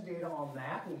 we have some data on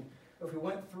that. And if we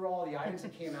went through all the items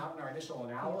that came out in our initial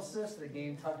analysis, the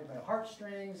game tugged at my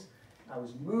heartstrings. I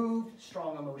was moved,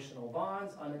 strong emotional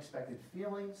bonds, unexpected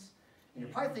feelings. And you're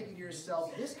probably thinking to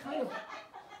yourself, this kind of,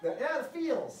 the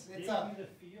feels. It's the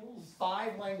feels?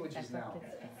 5 languages now.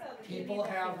 People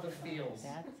have the feels.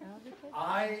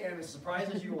 I am as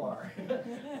surprised as you are.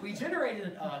 We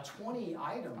generated 20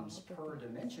 items per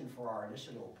dimension for our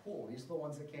initial pool. These are the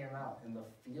ones that came out, and the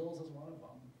feels is one of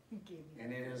them.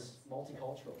 And it is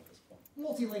multicultural at this point.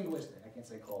 Multilinguistic, I can't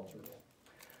say cultural.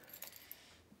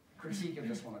 Critique of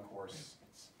this one, of course,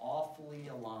 it's awfully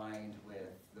aligned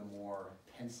with the more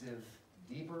pensive,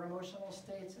 deeper emotional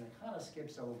states, and it kind of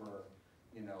skips over,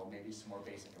 maybe some more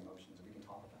basic emotions, and we can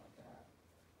talk about that.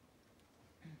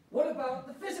 What about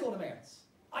the physical demands?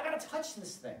 I gotta touch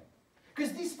this thing.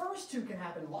 Because these first 2 can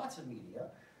happen in lots of media,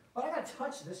 but I gotta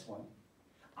touch this one.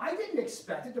 I didn't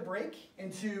expect it to break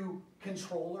into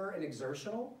controller and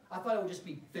exertional. I thought it would just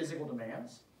be physical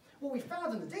demands. What we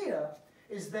found in the data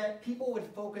is that people would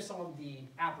focus on the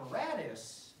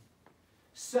apparatus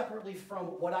separately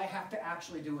from what I have to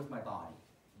actually do with my body.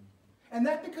 And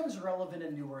that becomes relevant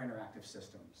in newer interactive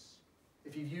systems.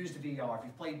 If you've used VR, if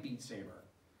you've played Beat Saber,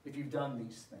 if you've done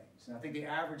these things. And I think the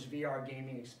average VR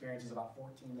gaming experience is about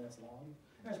 14 minutes long.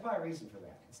 There's probably a reason for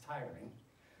that. It's tiring.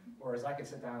 Whereas I could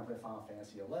sit down and play Final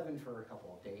Fantasy XI for a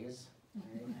couple of days,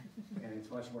 right? And it's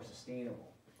much more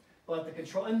sustainable. But the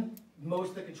control, and most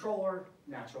of the controller,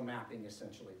 natural mapping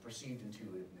essentially, perceived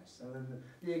intuitiveness. And then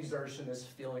the exertion is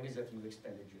feeling as if you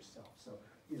expended yourself. So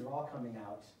these are all coming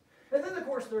out. And then of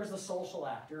course there's the social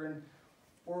actor, and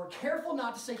we're careful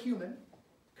not to say human,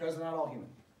 because they're not all human.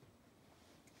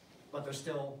 But they're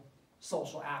still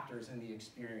social actors in the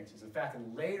experiences. In fact,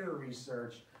 in later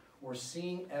research, we're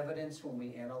seeing evidence when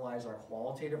we analyze our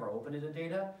qualitative, our open-ended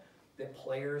data, that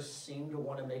players seem to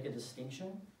want to make a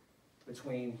distinction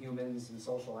between humans and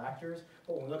social actors.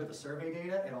 But when we look at the survey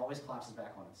data, it always collapses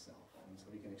back on itself. And so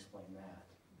we can explain that.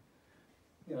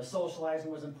 You know,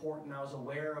 socializing was important. I was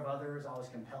aware of others. I was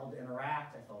compelled to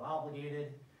interact. I felt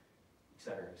obligated, et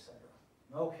cetera, et cetera.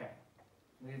 Okay.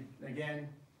 Again,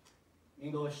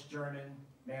 English, German,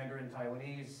 Mandarin,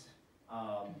 Taiwanese,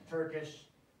 Turkish,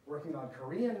 working on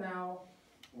Korean now.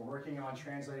 We're working on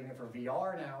translating it for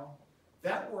VR now.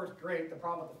 That worked great. The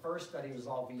problem with the first study was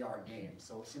all VR games,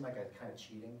 so it seemed like a kind of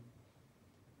cheating.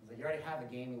 I was like, you already have a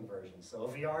gaming version, so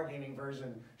a VR gaming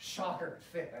version, shocker,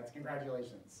 fit. That's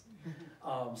congratulations.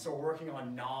 So we're working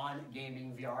on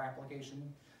non-gaming VR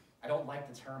application. I don't like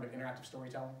the term, but interactive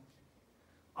storytelling.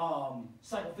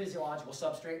 Psychophysiological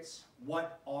substrates.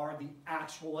 What are the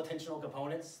actual attentional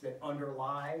components that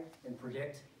underlie and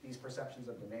predict these perceptions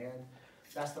of demand?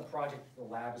 That's the project the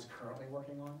lab is currently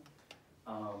working on.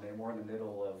 And we're in the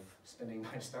middle of spending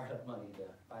my startup money to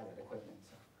buy that equipment,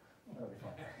 so that'll be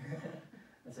fun.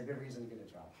 That's a good reason to get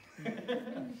a job.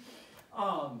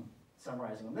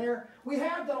 Summarizing them there. We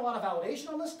have done a lot of validation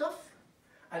on this stuff,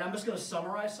 and I'm just going to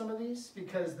summarize some of these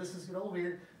because this is a little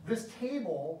weird. This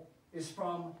table is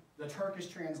from the Turkish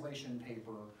translation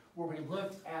paper where we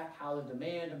looked at how the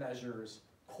demand measures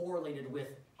correlated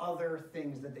with other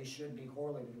things that they should be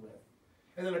correlated with.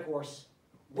 And then, of course,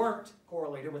 weren't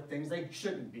correlated with things they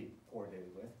shouldn't be correlated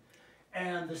with.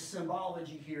 And the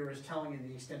symbology here is telling you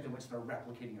the extent to which they're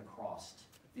replicating across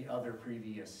the other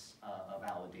previous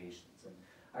validations. And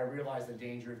I realize the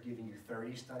danger of giving you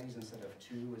 30 studies instead of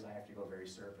 2 is I have to go very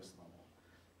surface level.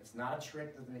 It's not a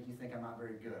trick to make you think I'm not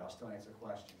very good. I'll still answer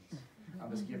questions. I'm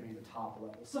just giving you the top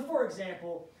level. So for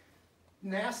example,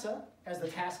 NASA has the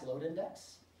task load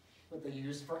index that they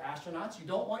use for astronauts. You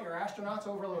don't want your astronauts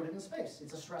overloaded in space.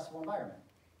 It's a stressful environment,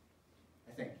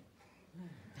 I think.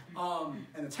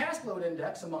 And the task load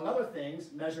index, among other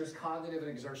things, measures cognitive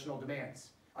and exertional demands.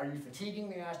 Are you fatiguing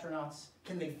the astronauts?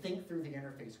 Can they think through the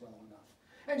interface well enough?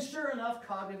 And sure enough,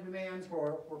 cognitive demands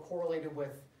were correlated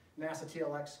with NASA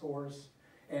TLX scores,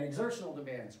 and exertional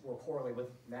demands were correlated with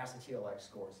NASA TLX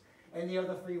scores. And the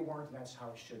other 3 weren't, and that's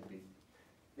how it should be.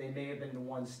 They may have been in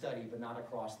one study, but not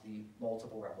across the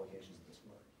multiple replications of this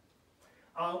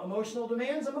work. Emotional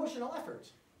demands, emotional effort.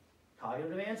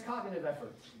 Cognitive demands, cognitive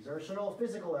effort. Exertional,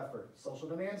 physical effort. Social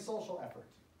demands, social effort.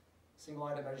 Single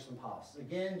item measures some POS.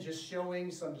 Again, just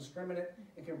showing some discriminant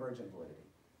and convergent validity.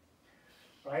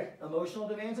 Right? Emotional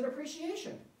demands and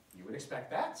appreciation. You would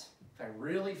expect that. If I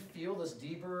really feel this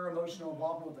deeper emotional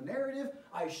involvement with the narrative,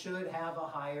 I should have a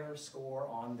higher score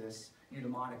on this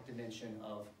eudaimonic dimension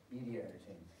of media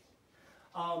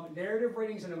entertainment. Narrative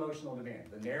ratings and emotional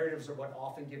demand. The narratives are what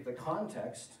often give the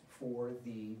context for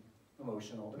the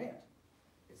emotional demand.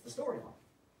 It's the storyline.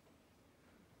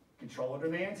 Controller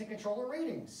demands and controller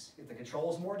ratings. If the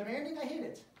control is more demanding, I hate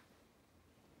it.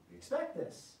 We expect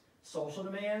this. Social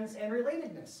demands and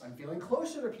relatedness. I'm feeling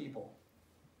closer to people.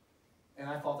 And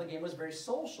I thought the game was very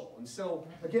social. And so,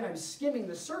 again, I'm skimming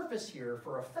the surface here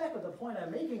for effect, but the point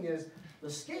I'm making is the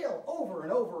scale over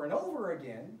and over and over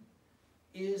again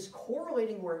is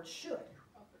correlating where it should.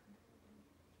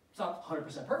 It's not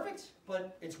 100% perfect,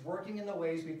 but it's working in the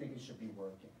ways we think it should be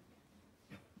working.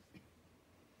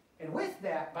 And with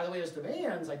that, by the way, those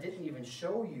demands, I didn't even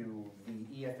show you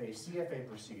the EFA, CFA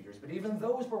procedures, but even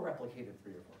those were replicated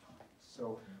 3 or 4 times.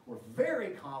 So we're very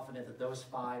confident that those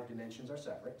 5 dimensions are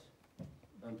separate.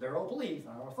 And they're oblique,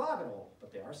 not orthogonal,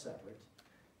 but they are separate.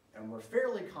 And we're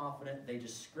fairly confident they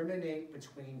discriminate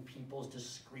between people's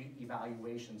discrete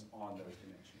evaluations on those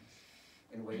dimensions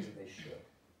in ways that they should.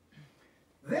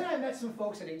 Then I met some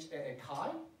folks at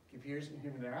CHI, Computers and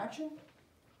Human Interaction,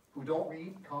 who don't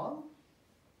read COM.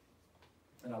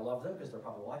 And I love them because they're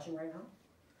probably watching right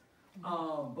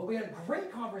now. But we had a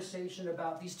great conversation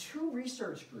about these 2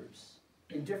 research groups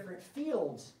in different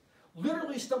fields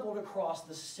literally stumbled across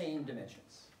the same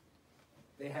dimensions.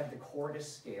 They had the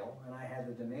Cordis scale, and I had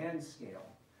the demand scale.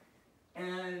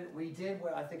 And we did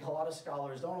what I think a lot of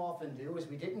scholars don't often do, is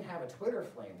we didn't have a Twitter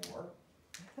flame war.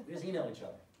 We just emailed each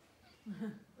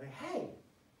other. Like, hey,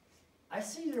 I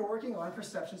see you're working on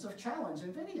perceptions of challenge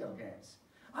in video games.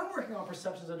 I'm working on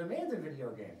perceptions of demand in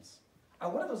video games. I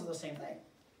wonder if those are the same thing.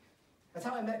 That's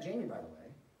how I met Jamie, by the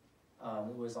way.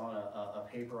 It was on a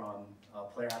paper on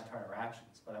player-avatar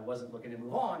interactions, but I wasn't looking to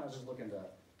move on, I was just looking to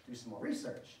do some more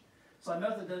research. So I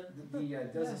met the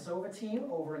Desasova team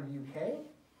over in the UK.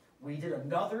 We did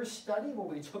another study where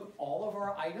we took all of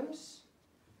our items,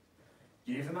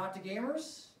 gave them out to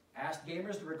gamers, asked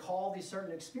gamers to recall these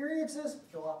certain experiences,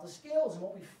 fill out the scales, and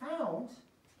what we found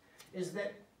is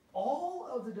that all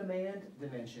of the demand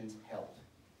dimensions held.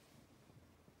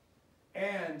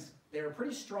 And they were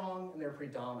pretty strong and they were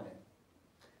pretty dominant.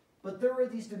 But there were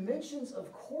these dimensions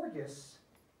of Corgus,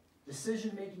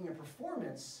 decision-making and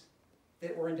performance,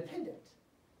 that were independent.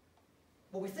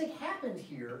 What we think happened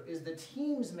here is the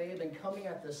teams may have been coming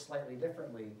at this slightly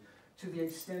differently to the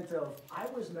extent of, I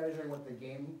was measuring what the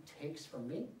game takes from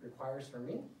me, requires from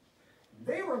me.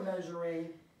 They were measuring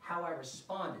how I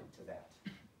responded to that.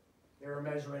 They were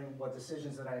measuring what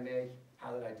decisions that I make,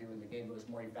 how did I do in the game that was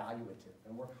more evaluative.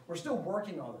 And we're still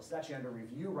working on this. It's actually under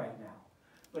review right now.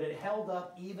 But it held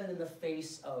up even in the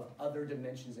face of other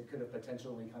dimensions that could have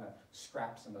potentially kind of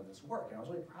scrapped some of this work. And I was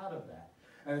really proud of that.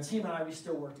 And the team and I, we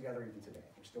still work together even today.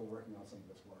 We're still working on some of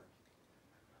this work.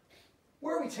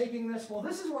 Where are we taking this? Well,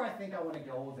 this is where I think I want to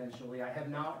go eventually. I have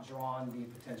not drawn the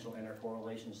potential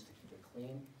intercorrelations to keep it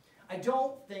clean. I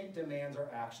don't think demands are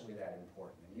actually that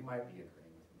important, and you might be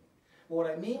agreeing with me. But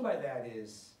what I mean by that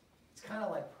is, it's kind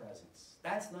of like presence.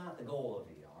 That's not the goal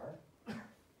of VR.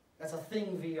 That's a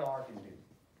thing VR can do.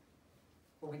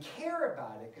 But we care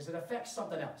about it because it affects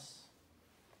something else.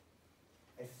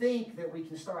 I think that we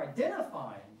can start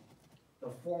identifying the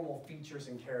formal features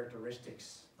and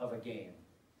characteristics of a game,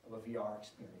 of a VR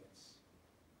experience,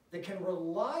 that can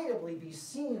reliably be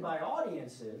seen by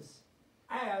audiences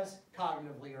as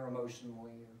cognitively or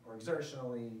emotionally or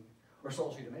exertionally or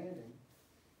socially demanding,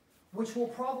 which will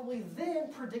probably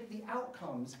then predict the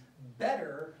outcomes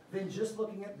better than just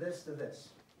looking at this to this,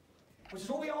 which is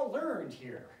what we all learned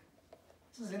here.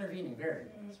 This is intervening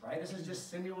variables, right? This is just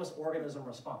stimulus organism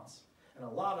response. And a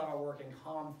lot of our work in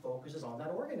comm focuses on that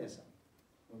organism.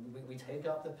 We take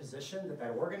up the position that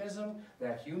that organism,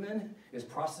 that human, is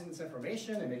processing this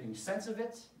information and making sense of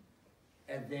it,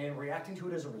 and then reacting to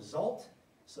it as a result.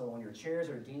 So when your chairs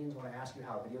or deans want to ask you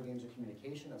how video games are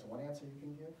communication, that's one answer you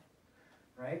can give,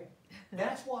 right?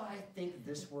 That's why I think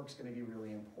this work's going to be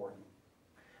really important.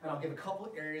 And I'll give a couple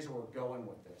of areas where we're going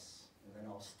with this, and then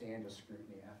I'll stand to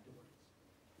scrutiny afterwards.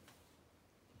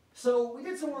 So we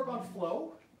did some work on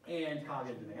flow and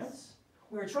cognitive demands.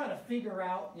 We were trying to figure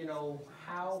out,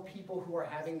 how people who are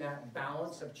having that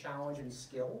balance of challenge and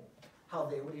skill, how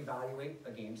they would evaluate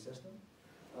a game system.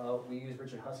 We used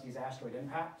Richard Husky's Asteroid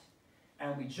Impact,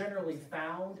 and we generally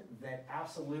found that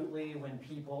absolutely when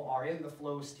people are in the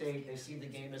flow state, they see the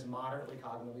game as moderately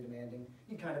cognitively demanding.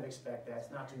 You kind of expect that.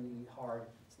 It's not too hard.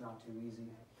 It's not too easy.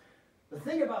 The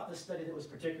thing about this study that was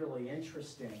particularly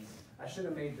interesting, I should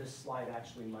have made this slide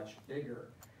actually much bigger,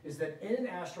 is that in an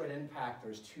asteroid impact,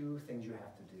 there's two things you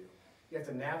have to do. You have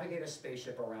to navigate a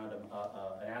spaceship around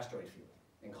an asteroid field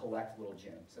and collect little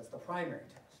gems. That's the primary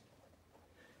task.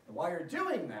 And while you're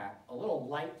doing that, a little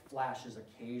light flashes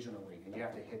occasionally, and you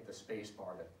have to hit the space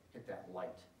bar to hit that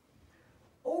light.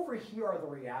 Over here are the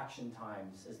reaction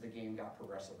times as the game got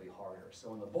progressively harder.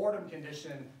 So in the boredom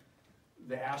condition,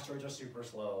 the asteroids are super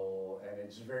slow, and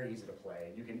it's very easy to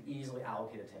play. You can easily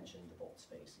allocate attention to both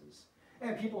spaces.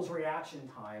 And people's reaction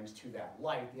times to that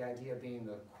light, the idea being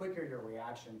the quicker your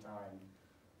reaction time,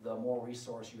 the more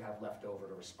resource you have left over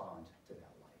to respond to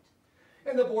that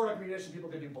light. In the boredom condition, people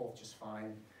could do both just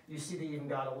fine. You see they even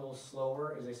got a little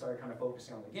slower as they started kind of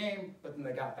focusing on the game, but then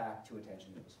they got back to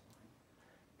attention, it was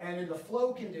fine. And in the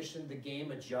flow condition, the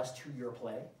game adjusts to your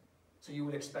play. So you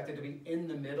would expect it to be in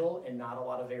the middle and not a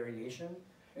lot of variation.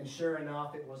 And sure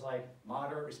enough, it was like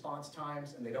moderate response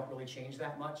times, and they don't really change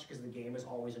that much because the game is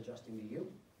always adjusting to you.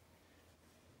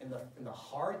 In the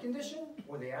hard condition,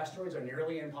 where the asteroids are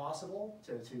nearly impossible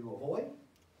to avoid,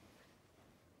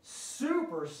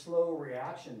 super slow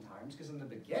reaction times, because in the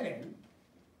beginning,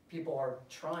 people are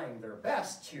trying their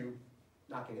best to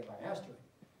not get hit by an asteroid.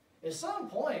 At some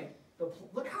point,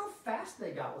 look how fast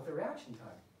they got with the reaction time.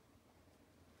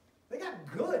 They got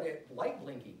good at light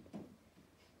blinking.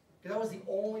 Because that was the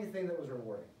only thing that was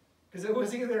rewarding. Because it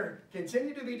was either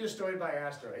continue to be destroyed by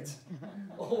asteroids,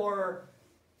 or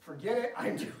forget it,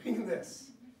 I'm doing this.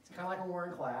 It's kind of like when we're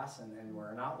in class and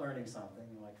we're not learning something.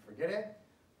 You're like, forget it,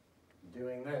 I'm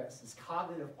doing this. It's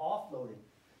cognitive offloading.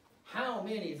 How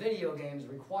many video games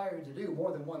require you to do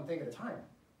more than one thing at a time?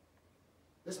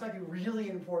 This might be really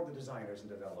important to designers and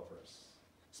developers,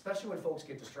 especially when folks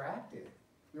get distracted.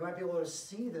 We might be able to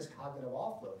see this cognitive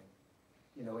offloading,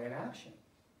 in action.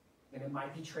 And it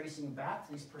might be tracing back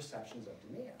to these perceptions of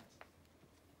demand.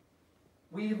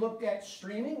 We looked at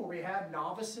streaming, where we had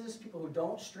novices, people who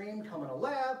don't stream, come in a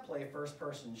lab, play a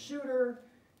first-person shooter,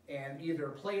 and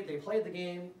either they played the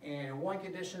game, and in one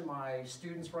condition, my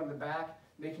students were in the back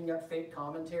making up fake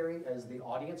commentary as the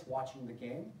audience watching the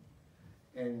game.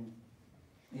 And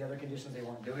the other conditions, they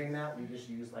weren't doing that. We just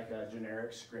used like a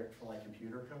generic script for like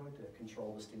computer code to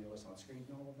control the stimulus on screen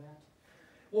and all of that.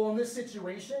 Well, in this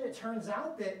situation, it turns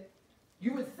out that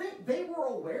you would think they were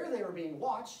aware they were being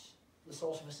watched. The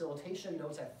social facilitation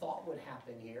notes I thought would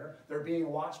happen here. They're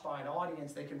being watched by an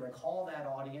audience. They can recall that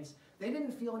audience. They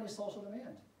didn't feel any social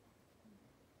demand.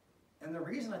 And the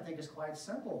reason, I think, is quite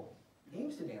simple. The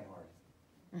game's too damn hard.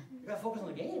 You gotta focus on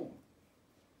the game.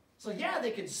 So yeah,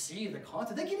 they could see the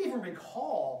content. They could even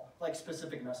recall like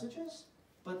specific messages,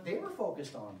 but they were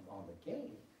focused on the game.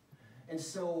 And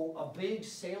so a big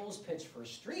sales pitch for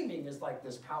streaming is like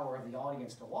this power of the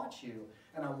audience to watch you.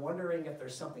 And I'm wondering if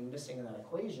there's something missing in that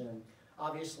equation.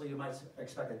 Obviously, you might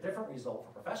expect a different result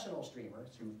for professional streamers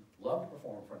who love to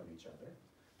perform in front of each other.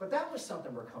 But that was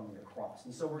something we're coming across.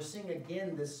 And so we're seeing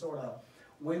again this sort of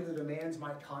when the demands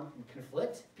might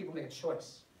conflict, people make a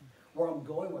choice. Where I'm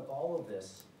going with all of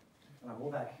this, and I'll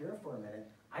go back here for a minute,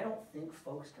 I don't think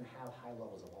folks can have high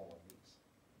levels of all of these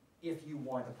if you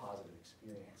want a positive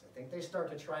experience. I think they start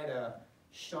to try to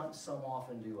shunt some off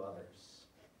and do others.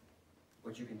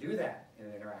 But you can do that in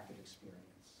an interactive experience.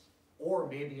 Or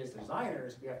maybe as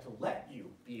designers, we have to let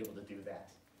you be able to do that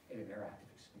in an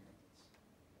interactive experience.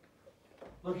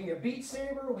 Looking at Beat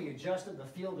Saber, we adjusted the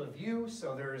field of view.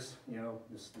 So there's,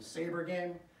 this Saber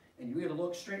game, and you either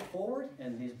look straight forward,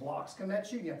 and these blocks come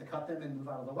at you. You have to cut them and move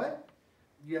out of the way.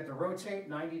 You have to rotate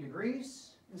 90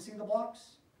 degrees and see the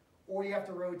blocks, or you have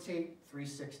to rotate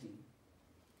 360.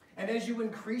 And as you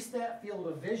increase that field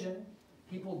of vision,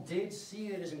 people did see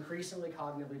it as increasingly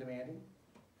cognitively demanding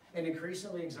and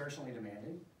increasingly exertionally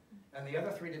demanding. And the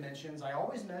other 3 dimensions, I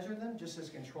always measure them just as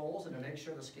controls and to make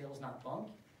sure the scale's not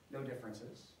bumped. No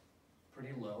differences. Pretty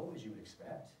low, as you would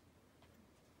expect.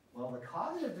 Well, the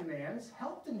cognitive demands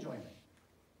helped enjoyment.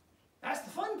 That's the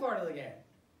fun part of the game.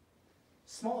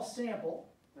 Small sample,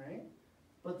 right?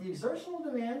 But the exertional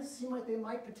demands seem like they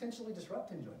might potentially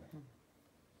disrupt enjoyment.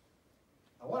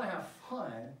 I want to have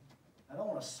fun. I don't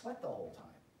want to sweat the whole time.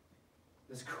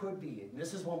 This could be it. And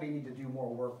this is one we need to do more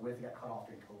work with. It got cut off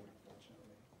during COVID,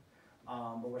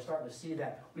 unfortunately. But we're starting to see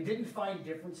that. We didn't find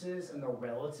differences in the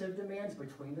relative demands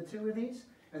between the two of these,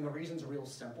 and the reason's real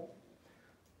simple.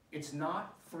 It's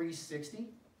not 360.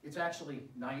 It's actually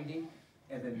 90,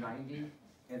 and then 90,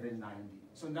 and then 90.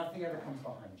 So nothing ever comes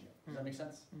behind you. Does that make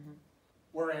sense? Mm-hmm.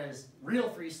 Whereas real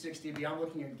 360 would be, I'm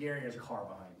looking at Gary, there's a car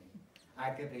behind me.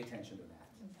 I could pay attention to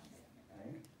that.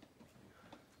 Okay?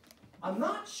 I'm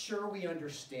not sure we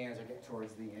understand, as I get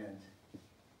towards the end,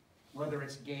 whether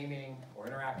it's gaming or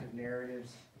interactive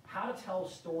narratives, how to tell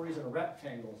stories in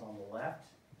rectangles on the left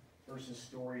versus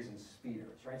stories in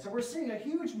spheres, right? So we're seeing a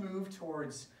huge move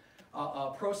towards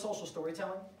pro-social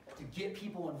storytelling to get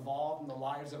people involved in the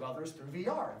lives of others through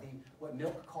VR, what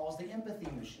Milk calls the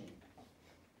empathy machine.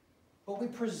 But we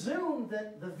presume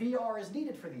that the VR is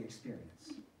needed for the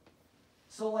experience.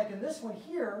 So like in this one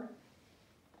here,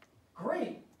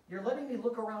 great, you're letting me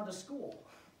look around a school,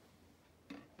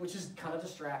 which is kind of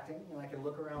distracting, and I can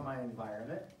look around my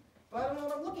environment, but I don't know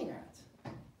what I'm looking at.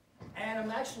 And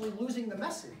I'm actually losing the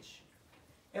message.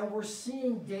 And we're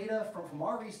seeing data from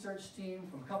our research team,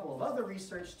 from a couple of other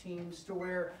research teams, to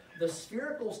where the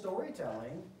spherical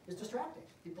storytelling is distracting.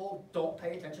 People don't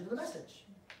pay attention to the message.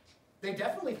 They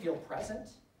definitely feel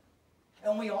present.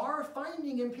 And we are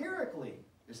finding empirically,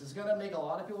 this is going to make a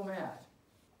lot of people mad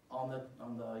on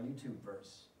the YouTube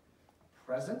verse.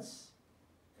 Presence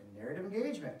and narrative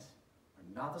engagement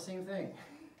are not the same thing.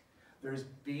 There's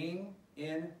being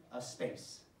in a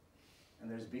space, and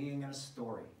there's being in a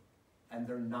story. And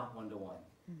they're not one-to-one.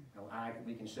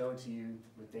 We can show it to you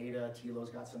with data. Tilo's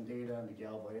got some data.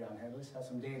 Miguel Boyeda has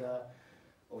some data.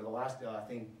 Over the last, I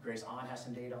think Grace Ahn has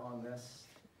some data on this.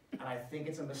 And I think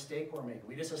it's a mistake we're making.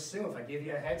 We just assume if I give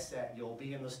you a headset, you'll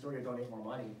be in the story or donate more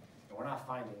money. And we're not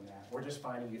finding that. We're just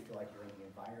finding you feel like you're in the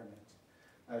environment.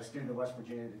 A student in West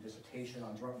Virginia did a dissertation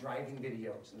on drunk driving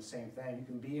videos, and the same thing. You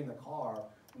can be in the car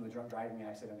when the drunk driving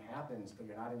accident happens, but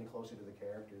you're not any closer to the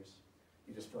characters.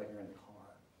 You just feel like you're in the car.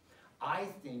 I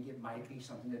think it might be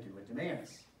something to do with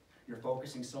demands. You're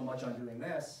focusing so much on doing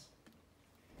this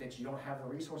that you don't have the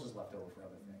resources left over for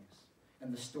other things.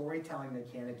 And the storytelling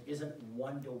mechanic isn't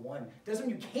one-to-one. Doesn't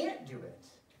mean you can't do it.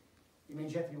 It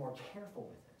means you have to be more careful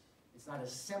with it. It's not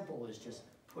as simple as just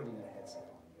putting a headset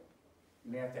on you.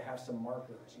 You may have to have some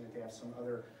markers. You have to have some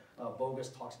other, Bogus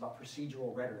talks about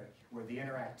procedural rhetoric, where the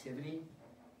interactivity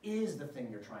is the thing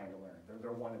you're trying to learn.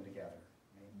 They're one and together.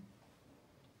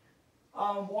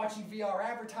 Watching VR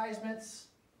advertisements,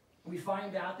 we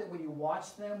find out that when you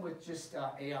watch them with just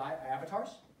AI avatars,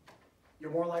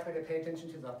 you're more likely to pay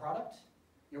attention to the product,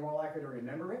 you're more likely to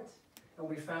remember it, and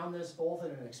we found this both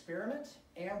in an experiment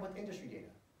and with industry data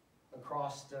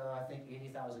across, I think,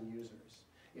 80,000 users.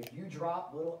 If you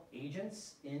drop little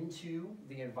agents into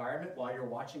the environment while you're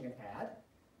watching an ad,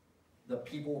 the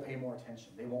people will pay more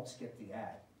attention. They won't skip the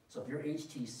ad. So if you're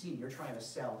HTC, you're trying to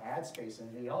sell ad space in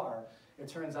VR, it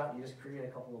turns out you just create a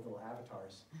couple of little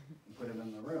avatars and put them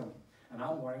in the room. And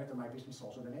I'm worrying that there might be some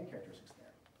social domain characteristics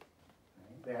there.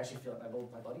 Right? They actually feel like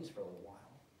my buddies for a little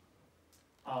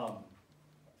while.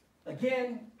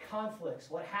 Again, conflicts.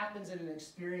 What happens in an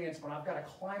experience when I've got to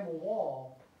climb a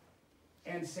wall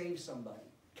and save somebody?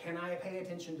 Can I pay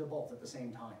attention to both at the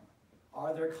same time?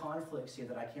 Are there conflicts here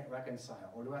that I can't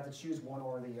reconcile? Or do I have to choose one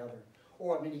or the other?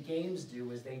 Or what many games do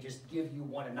is they just give you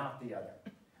one and not the other.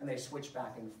 And they switch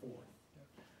back and forth.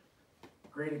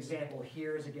 Great example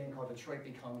here is a game called Detroit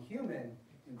Become Human.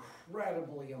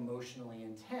 Incredibly emotionally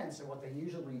intense. And what they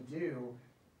usually do,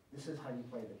 this is how you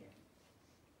play the game.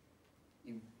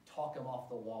 You talk them off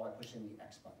the wall by pushing the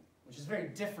X button, which is very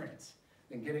different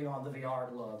than getting on the VR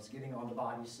gloves, getting on the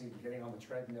bodysuit, getting on the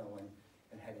treadmill,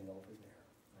 and heading over there.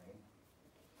 Right?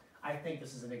 I think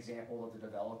this is an example of the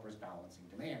developers balancing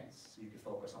demands. So you can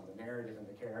focus on the narrative and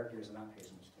the characters and not pay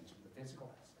so much attention to the physical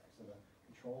aspects of the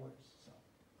controllers. So.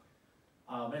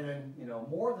 And then,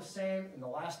 more of the same in the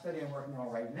last study I'm working on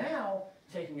right now,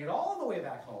 taking it all the way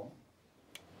back home.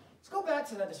 Let's go back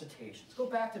to that dissertation. Let's go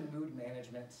back to mood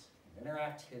management,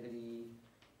 interactivity,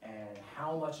 and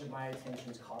how much of my attention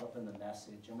is caught up in the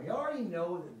message. And we already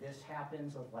know that this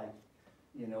happens with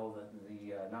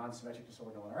the non-symmetric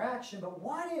disorder interaction, but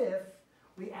what if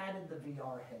we added the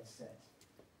VR headset?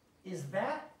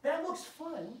 That looks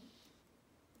fun,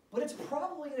 but it's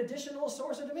probably an additional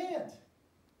source of demand.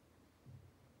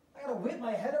 I gotta whip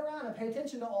my head around and pay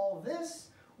attention to all of this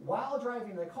while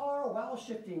driving the car, while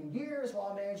shifting gears,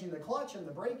 while managing the clutch and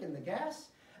the brake and the gas.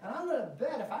 And I'm gonna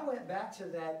bet if I went back to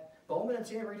that Bowman and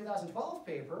Taylor 2012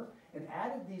 paper and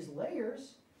added these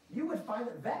layers, you would find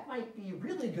that might be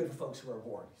really good for folks who are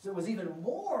bored. So it was even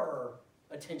more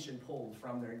attention pulled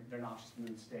from their noxious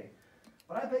mood state.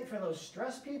 But I bet for those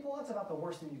stressed people, that's about the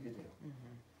worst thing you could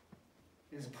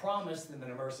do. Is promise them an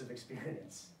immersive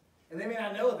experience. And they may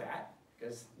not know that,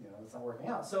 because it's not working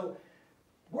out. So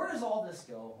where does all this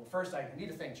go? Well, first I need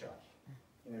to thank Chuck.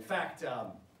 And in fact,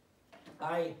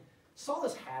 I saw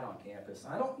this hat on campus.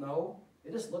 I don't know,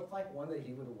 it just looked like one that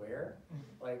he would wear,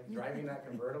 like driving that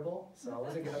convertible. So I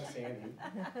wasn't gonna up Sandy.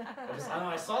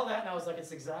 I saw that and I was like,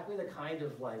 it's exactly the kind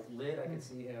of lid I could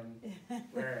see him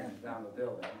wearing down the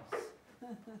building.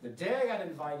 The day I got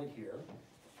invited here,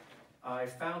 I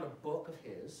found a book of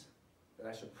his that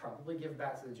I should probably give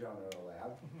back to the John Miller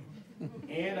Lab.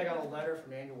 And I got a letter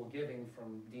from annual giving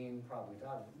from Dean probably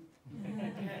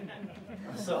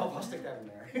So I'll stick that in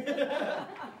there.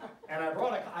 And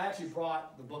I actually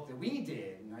brought the book that we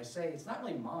did, and I say it's not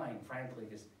really mine, frankly,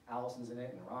 because Allison's in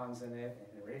it, and Ron's in it,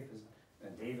 and Rafe is,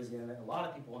 and Dave is in it. A lot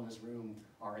of people in this room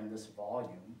are in this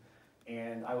volume.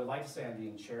 And I would like to say I'm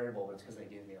being charitable, but it's because they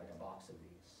gave me a box of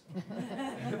these.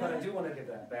 But I do want to get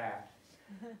that back.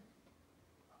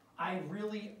 I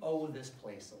really owe this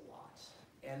place a lot.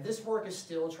 And this work is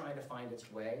still trying to find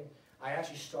its way. I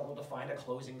actually struggled to find a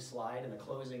closing slide and a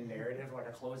closing narrative, like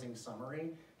a closing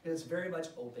summary, because it's very much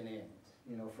open-end.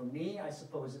 For me, I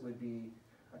suppose it would be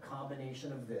a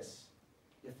combination of this.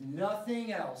 If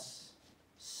nothing else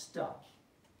stuck,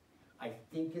 I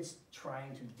think it's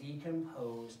trying to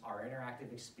decompose our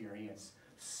interactive experience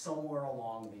somewhere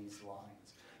along these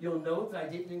lines. You'll note that I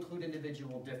didn't include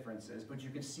individual differences, but you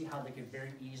can see how they could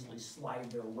very easily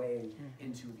slide their way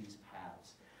into these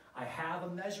paths. I have a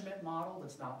measurement model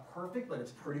that's not perfect, but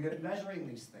it's pretty good at measuring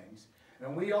these things.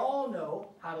 And we all know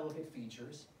how to look at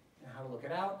features and how to look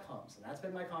at outcomes. And that's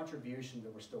been my contribution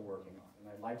that we're still working on. And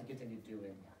I'd like to continue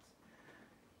doing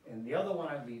that. And the other one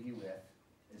I'd leave you with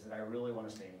is that I really want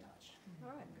to stay in touch. All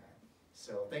right. Okay.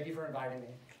 So thank you for inviting me.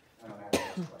 And I'm happy to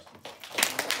answer questions.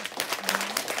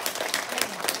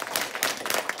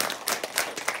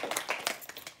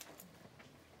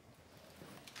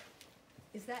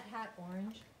 Is that hat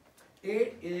orange?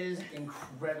 It is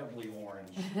incredibly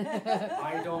orange.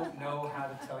 I don't know how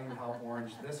to tell you how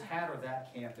orange this hat or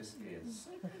that campus is.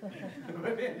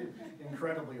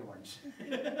 Incredibly orange.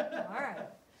 All right.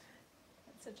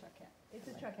 That's a truck hat. It's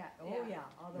a truck hat. Oh, Yeah.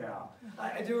 yeah, all the way.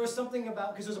 Yeah. There was something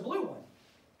about, because there's a blue one.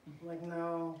 I'm like,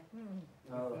 no,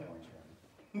 no, the orange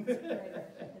one. It's brighter.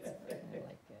 I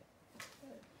like it.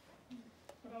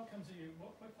 What outcomes are you,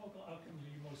 what focal outcomes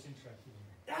are you most interested in?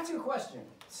 That's a good question.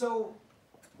 So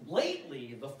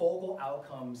lately, the focal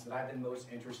outcomes that I've been most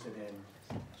interested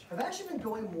in have actually been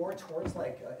going more towards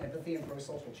like empathy and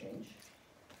pro-social change.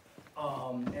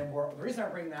 The reason I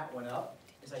bring that one up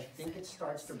is I think it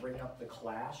starts to bring up the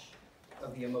clash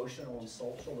of the emotional and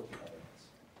social with the other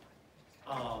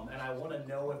ones. And I want to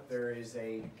know if there is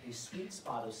a sweet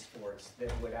spot of sports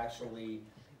that would actually,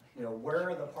 where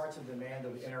are the parts of demand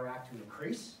that would interact to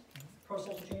increase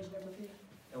pro-social change and empathy,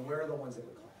 and where are the ones that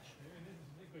would clash?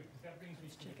 That brings me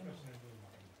to the question I really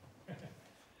wanted.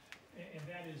 And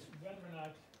that is whether or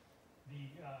not the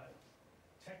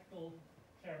technological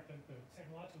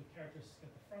characteristics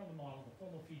at the front of the model, the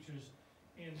formal features,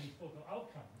 and the focal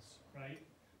outcomes, right,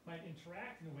 might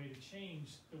interact in a way to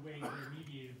change the way they're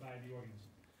mediated by the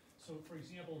organism. So, for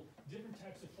example, different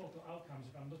types of focal outcomes,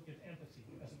 if I'm looking at empathy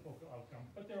as a focal outcome,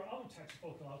 but there are other types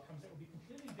of focal outcomes that would be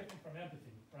completely different from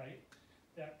empathy, right,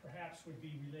 that perhaps would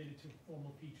be related to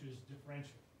formal features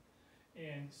differentially.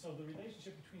 And so the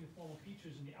relationship between the formal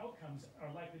features and the outcomes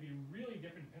are likely to be really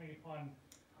different depending upon,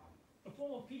 the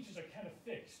formal features are kind of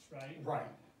fixed, right? Right.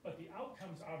 But the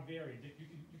outcomes are varied. You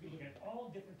can look at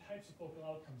all different types of focal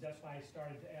outcomes. That's why I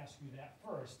started to ask you that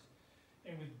first.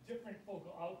 And with different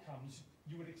focal outcomes,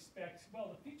 you would expect, well,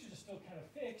 the features are still kind of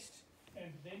fixed, and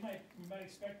we might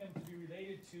expect them to be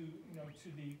related to, to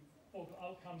the focal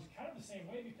outcomes kind of the same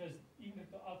way, because even if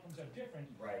the outcomes are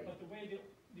different, Right. but the way that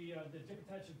the different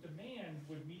types of demand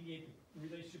would mediate the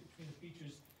relationship between the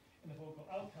features and the focal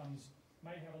outcomes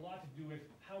might have a lot to do with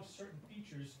how certain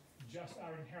features just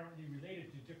are inherently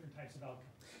related to different types of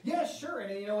outcomes. Yeah, sure.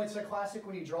 And it's a classic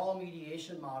when you draw a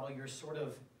mediation model, you're sort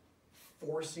of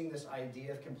forcing this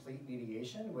idea of complete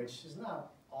mediation, which is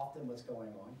not often what's going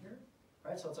on here,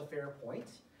 right? So it's a fair point.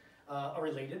 A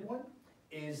related one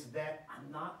is that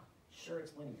I'm not sure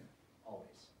it's linear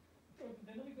always.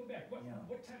 Then let me go back.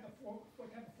 What type of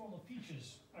formal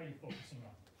features are you focusing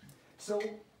on? So,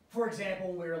 for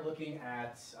example, we're looking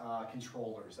at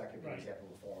controllers. That could be an Right. example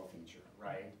of a formal feature,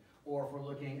 right? Or if we're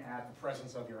looking at the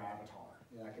presence of your avatar,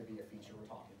 that could be a feature we're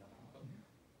talking about.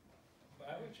 But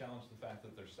I would challenge the fact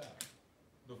that they're set,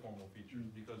 the formal features,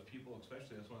 because people,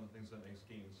 especially, that's one of the things that makes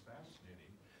games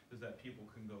fascinating, is that people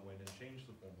can go in and change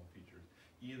the formal features,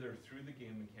 either through the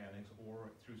game mechanics or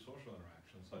through social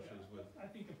interactions, such as with... I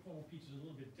think of formal features a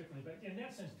little bit differently, but in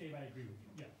that sense, Dave, I agree with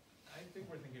you, yeah. I think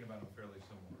we're thinking about them fairly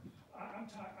similar. I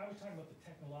was talking about the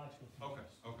technological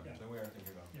features. Okay, Yeah. then we are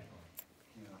thinking about them.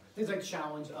 Yeah. Things like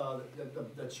challenge,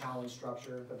 the challenge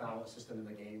structure, the balance system in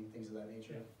the game, things of that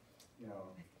nature.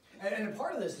 And a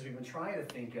part of this is we've been trying to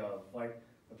think of, like,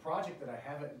 the project that I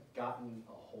haven't gotten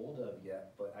a hold of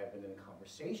yet, but I've been in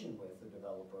conversation with the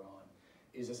developer on,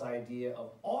 is this idea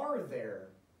of, are there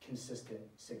consistent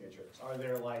signatures? Are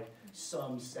there like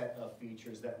some set of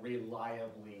features that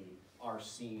reliably are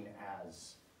seen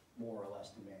as more or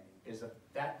less demanding? Because if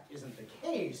that isn't the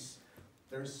case,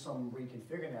 there's some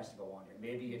reconfiguring that has to go on here.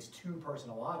 Maybe it's too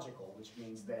personological, which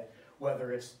means that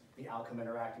whether it's the outcome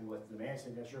interacting with the demand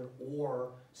signature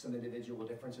or some individual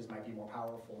differences might be more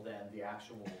powerful than the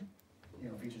actual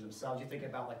features themselves. You think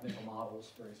about like mental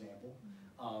models, for example.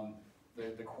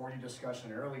 The QWERTY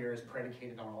discussion earlier is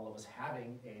predicated on all of us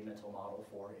having a mental model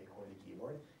for a QWERTY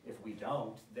keyboard. If we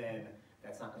don't, then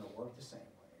that's not going to work the same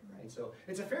way, right? So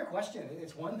it's a fair question.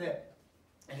 It's one that,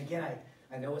 and again,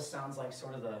 I know it sounds like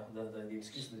sort of the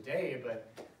excuse of the day,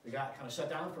 but we got kind of shut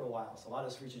down for a while, so a lot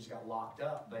of this research got locked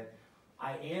up. But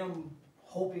I am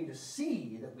hoping to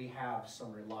see that we have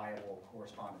some reliable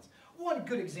correspondence. One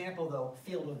good example, though,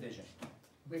 field of vision.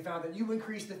 We found that you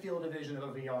increase the field of vision of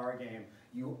a VR game,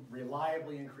 you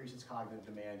reliably increase its cognitive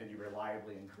demand, and you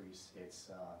reliably increase its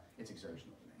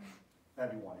exertional demand.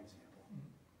 That'd be one example.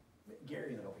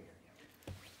 Gary, then over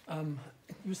here.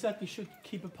 You said we should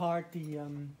keep apart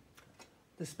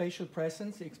the spatial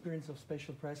presence, the experience of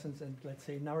spatial presence, and let's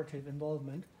say narrative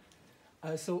involvement.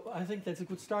 So I think that's a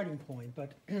good starting point,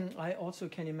 but I also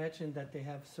can imagine that they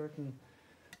have certain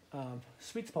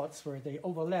sweet spots where they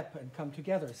overlap and come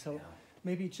together. So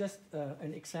maybe just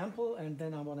an example, and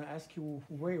then I want to ask you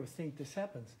where you think this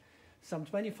happens. Some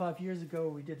 25 years ago,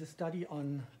 we did a study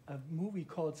on a movie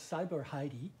called Cyber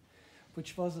Heidi,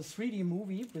 which was a 3D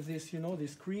movie with this,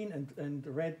 this green and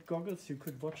red goggles. You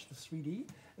could watch the 3D,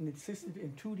 and it existed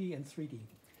in 2D and 3D.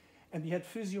 And we had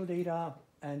physio data,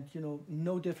 and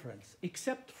no difference,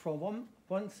 except for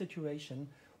one situation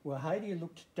where Heidi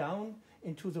looked down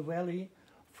into the valley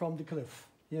from the cliff.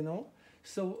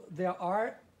 So there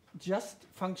are just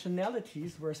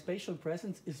functionalities where spatial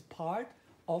presence is part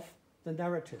of the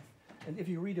narrative. And if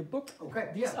you read a book,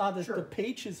 these are the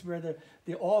pages where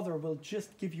the author will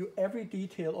just give you every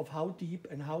detail of how deep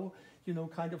and how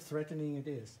kind of threatening it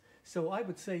is. So I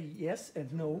would say yes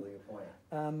and no. Really good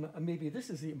point. Maybe this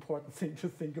is the important thing to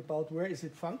think about. Where is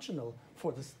it functional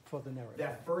for the narrative?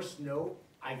 That first note,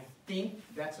 I think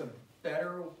that's a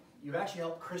better, you've actually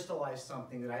helped crystallize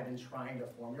something that I've been trying to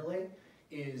formulate,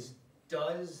 is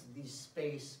does the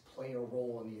space play a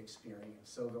role in the experience?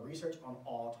 So the research on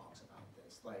awe talks about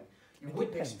this. Like, you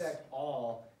wouldn't expect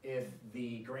awe if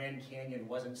the Grand Canyon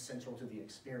wasn't central to the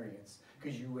experience,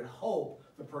 because you would hope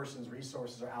the person's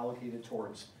resources are allocated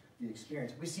towards the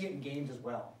experience. We see it in games as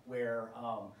well, where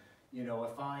you know,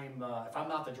 if I'm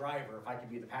not the driver, if I could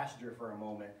be the passenger for a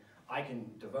moment, I can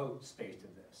devote space to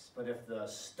this. But if the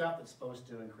stuff that's supposed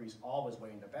to increase awe is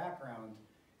way in the background,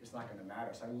 it's not going to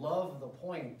matter. So I love the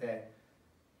point that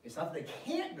it's not that they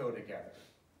can't go together,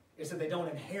 it's that they don't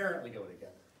inherently go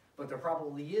together. But there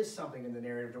probably is something in the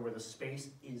narrative to where the space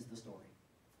is the story.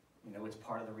 You know, it's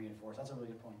part of the reinforce. That's a really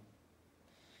good point.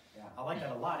 Yeah, I like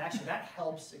that a lot. Actually, that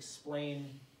helps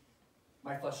explain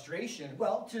my frustration,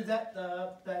 well, to that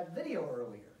video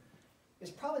earlier. It's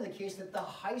probably the case that the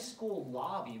high school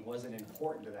lobby wasn't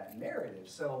important to that narrative.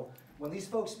 So when these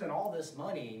folks spent all this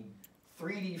money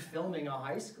 3D filming a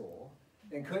high school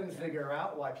and couldn't figure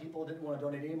out why people didn't want to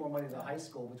donate any more money to the high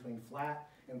school between flat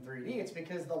and 3D, it's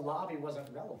because the lobby wasn't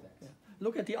relevant. Yeah.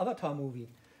 Look at the Avatar movie.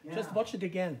 Yeah. Just watch it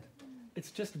again.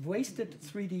 It's just wasted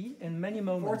 3D in many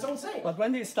moments. For its own sake. But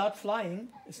when they start flying,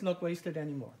 it's not wasted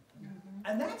anymore.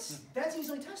 And that's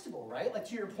easily testable, right? Like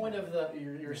to your point of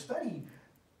your study,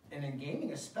 and in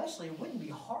gaming especially, it wouldn't be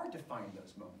hard to find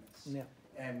those moments. Yeah.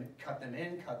 And cut them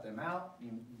in, cut them out.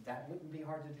 That wouldn't be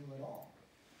hard to do at all.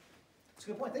 It's a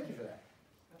good point. Thank you for that.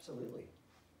 Absolutely.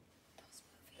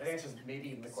 That answers maybe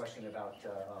even the question about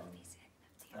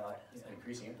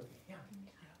increasing empathy. Yeah.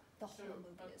 The So, whole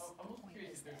movie is, I'm the also point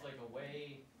curious is if there's that. like a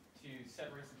way to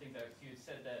separate some things out. You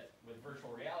said that with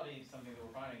virtual reality, something that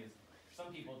we're finding is for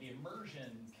some people the immersion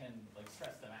can like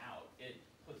stress them out. It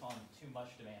puts on too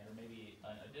much demand, or maybe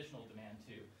an additional demand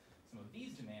to some of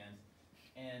these demands.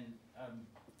 And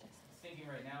thinking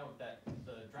right now that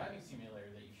the driving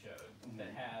simulator that you showed that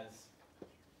has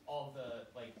all the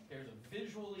like, there's a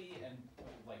visually and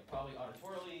like probably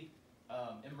auditorily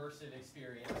immersive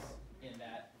experience in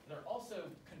that. They're also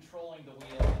controlling the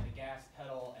wheel and the gas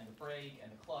pedal and the brake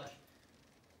and the clutch.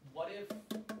 What if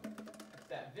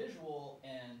that visual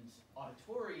and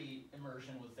auditory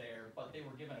immersion was there, but they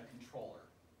were given a controller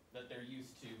that they're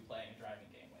used to playing a driving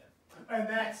game with? And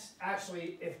that's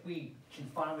actually, if we can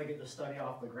finally get the study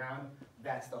off the ground,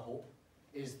 that's the hope,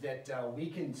 is that we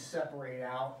can separate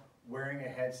out wearing a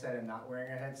headset and not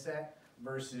wearing a headset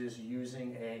versus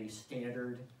using a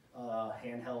standard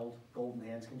handheld Golden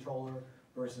Hands controller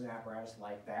versus an apparatus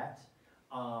like that.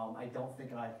 I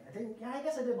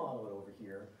guess I did model it over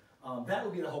here. That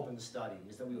would be the hope in the study,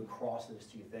 is that we would cross those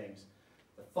two things.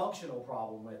 The functional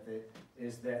problem with it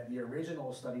is that the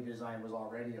original study design was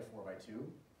already a 4x2.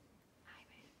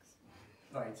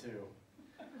 By 2.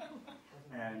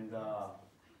 And,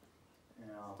 you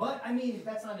know, but I mean,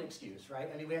 that's not an excuse, right?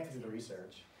 I mean, we have to do the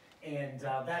research. And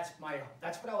that's what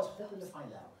I was hoping to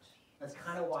find out. That's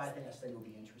kind of why I think that study would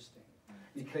be interesting.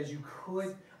 Because you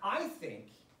could, I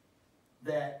think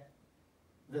that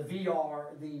the VR,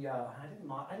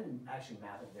 I didn't actually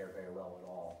map it there very well at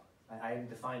all. I had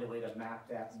to find a way to map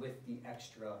that with the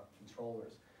extra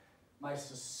controllers. My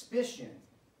suspicion,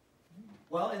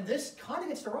 well, and this kind of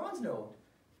gets to Ron's note,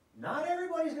 not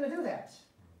everybody's going to do that.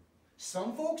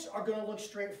 Some folks are going to look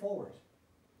straight forward.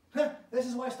 This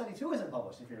is why study 2 isn't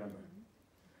published, if you remember.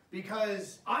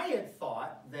 Because I had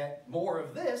thought that more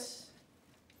of this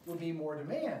would be more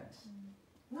demand.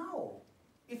 No.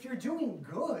 If you're doing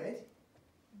good,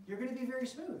 you're going to be very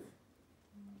smooth.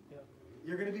 Yep.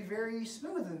 You're going to be very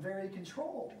smooth and very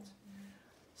controlled.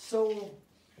 So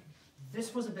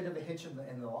this was a bit of a hitch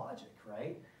in the logic,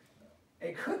 right?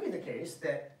 It could be the case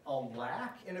that a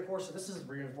lack, and of course, this is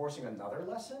reinforcing another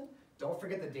lesson. Don't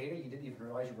forget the data you didn't even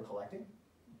realize you were collecting,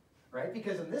 right?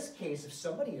 Because in this case, if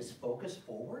somebody is focused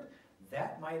forward,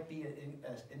 that might be an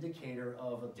indicator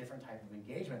of a different type of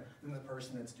engagement than the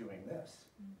person that's doing this.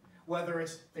 Whether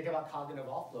it's, think about cognitive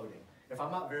offloading. If I'm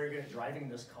not very good at driving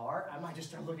this car, I might just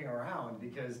start looking around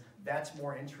because that's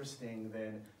more interesting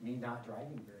than me not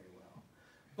driving very well.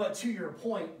 But to your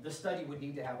point, the study would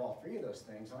need to have all three of those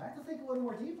things. And I have to think a little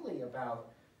more deeply about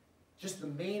just the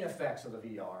main effects of the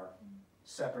VR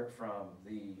separate from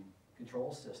the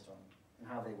control system and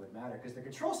how they would matter. Because the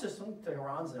control system, to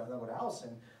Ron's note, with Allison,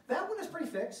 that one is pretty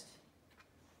fixed,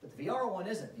 but the VR one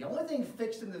isn't. The only thing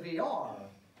fixed in the VR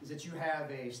is that you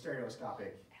have a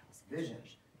stereoscopic vision.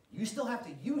 You still have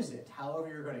to use it however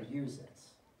you're going to use it.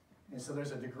 And so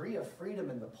there's a degree of freedom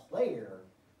in the player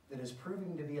that is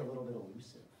proving to be a little bit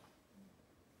elusive.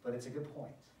 but it's a good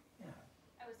point. Yeah.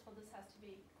 I was told this has to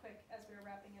be quick as we were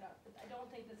wrapping it up, but I don't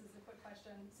think this is a quick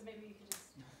question, so maybe you could just.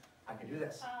 I can do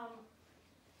this.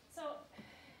 So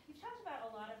you've talked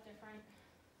about a lot of different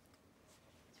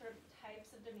sort of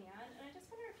types of demand, and I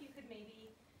just wonder if you could maybe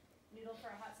noodle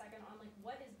for a hot second on like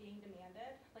what is being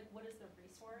demanded, like what is the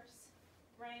resource,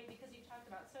 right? Because you've talked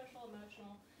about social,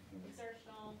 emotional,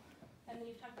 exertional, and then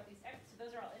you've talked about these so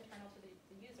those are all internal to the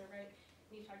user, right?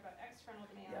 And you've talked about external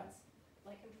demands,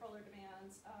 like controller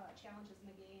demands, challenges in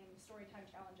the game, story time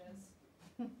challenges.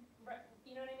 Right,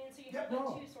 you know what I mean? So you have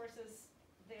like two sources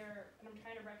there, and I'm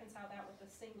trying to reconcile that with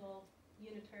a single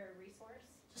unitary resource.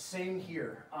 Same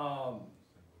here.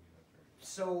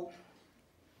 So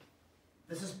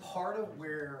this is part of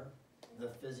where the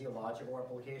physiological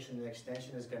application and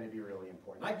extension is going to be really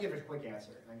important. I give a quick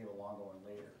answer, and I give a longer one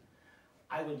later.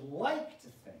 I would like to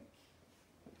think,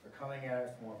 if we're coming at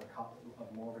it from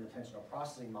more of an attentional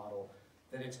processing model,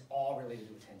 that it's all related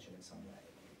to attention in some way.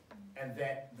 And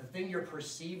that the thing you're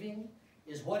perceiving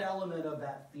is what element of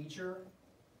that feature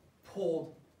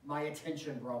pulled my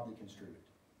attention broadly construed.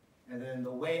 And then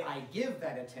the way I give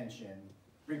that attention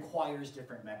requires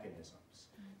different mechanisms.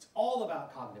 It's all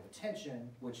about cognitive attention,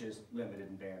 which is limited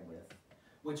in bandwidth,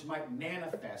 which might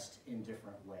manifest in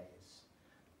different ways.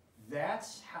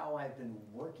 That's how I've been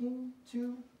working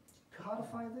to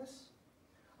codify this.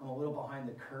 I'm a little behind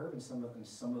the curve in some of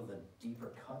the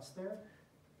deeper cuts there.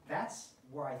 That's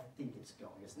where I think it's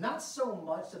going. It's not so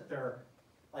much that they're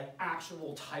like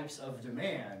actual types of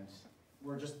demand.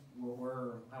 We're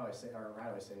how do I say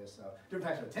this? Different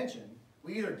types of attention.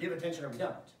 We either give attention or we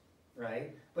don't,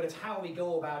 right? But it's how we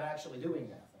go about actually doing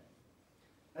that thing.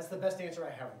 That's the best answer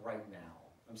I have right now.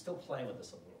 I'm still playing with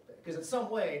this a little bit because in some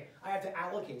way I have to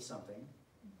allocate something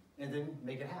and then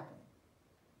make it happen.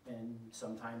 And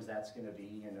sometimes that's going to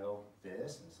be,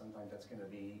 this, and sometimes that's going to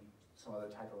be some other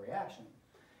type of reaction.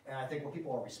 And I think what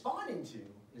people are responding to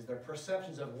is their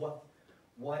perceptions of what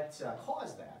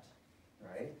caused that,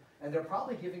 right? And they're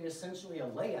probably giving essentially a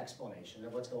lay explanation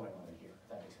of what's going on in here, if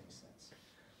that makes any sense.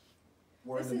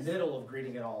 We're in the middle of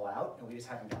grading it all out, and we just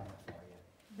haven't gotten that far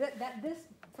yet. This,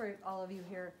 for all of you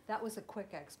here, that was a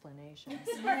quick explanation.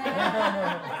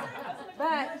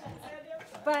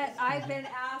 But I've been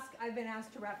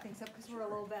asked to wrap things up because we're a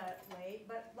little bit late.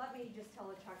 But let me just tell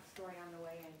a Chuck story on the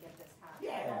way and get this hat.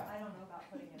 Yeah. I don't know about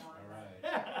putting it on. All right.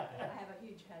 I have a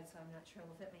huge head, so I'm not sure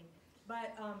it'll fit me.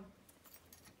 But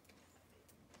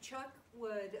Chuck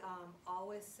would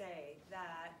always say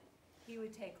that he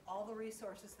would take all the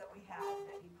resources that we had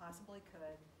that he possibly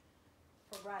could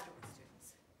for graduate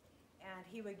students. And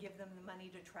he would give them the money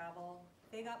to travel.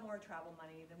 They got more travel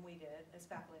money than we did as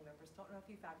faculty members. Don't know if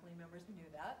you faculty members knew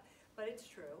that, but it's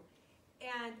true.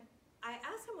 And I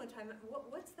asked him one time,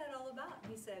 what's that all about? And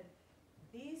he said,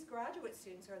 these graduate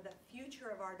students are the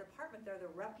future of our department. They're the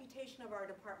reputation of our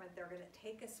department. They're going to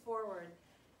take us forward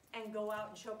and go out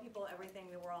and show people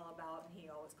everything that we're all about. And he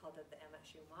always called it the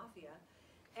MSU Mafia.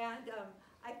 And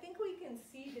I think we can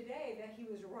see today that he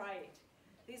was right.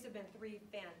 These have been 3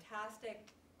 fantastic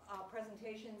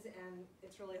presentations, and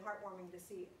it's really heartwarming to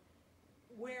see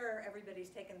where everybody's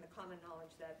taken the common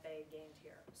knowledge that they gained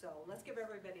here. So let's give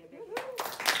everybody a big hand.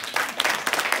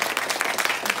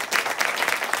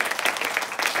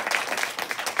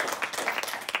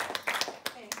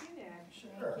 Thank you, Nick.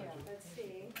 Sure. Thank you. Let's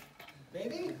see.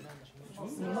 Maybe?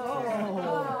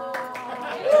 Oh.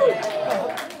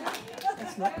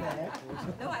 That's not bad.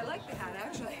 No, I like the hat,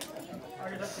 actually.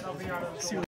 See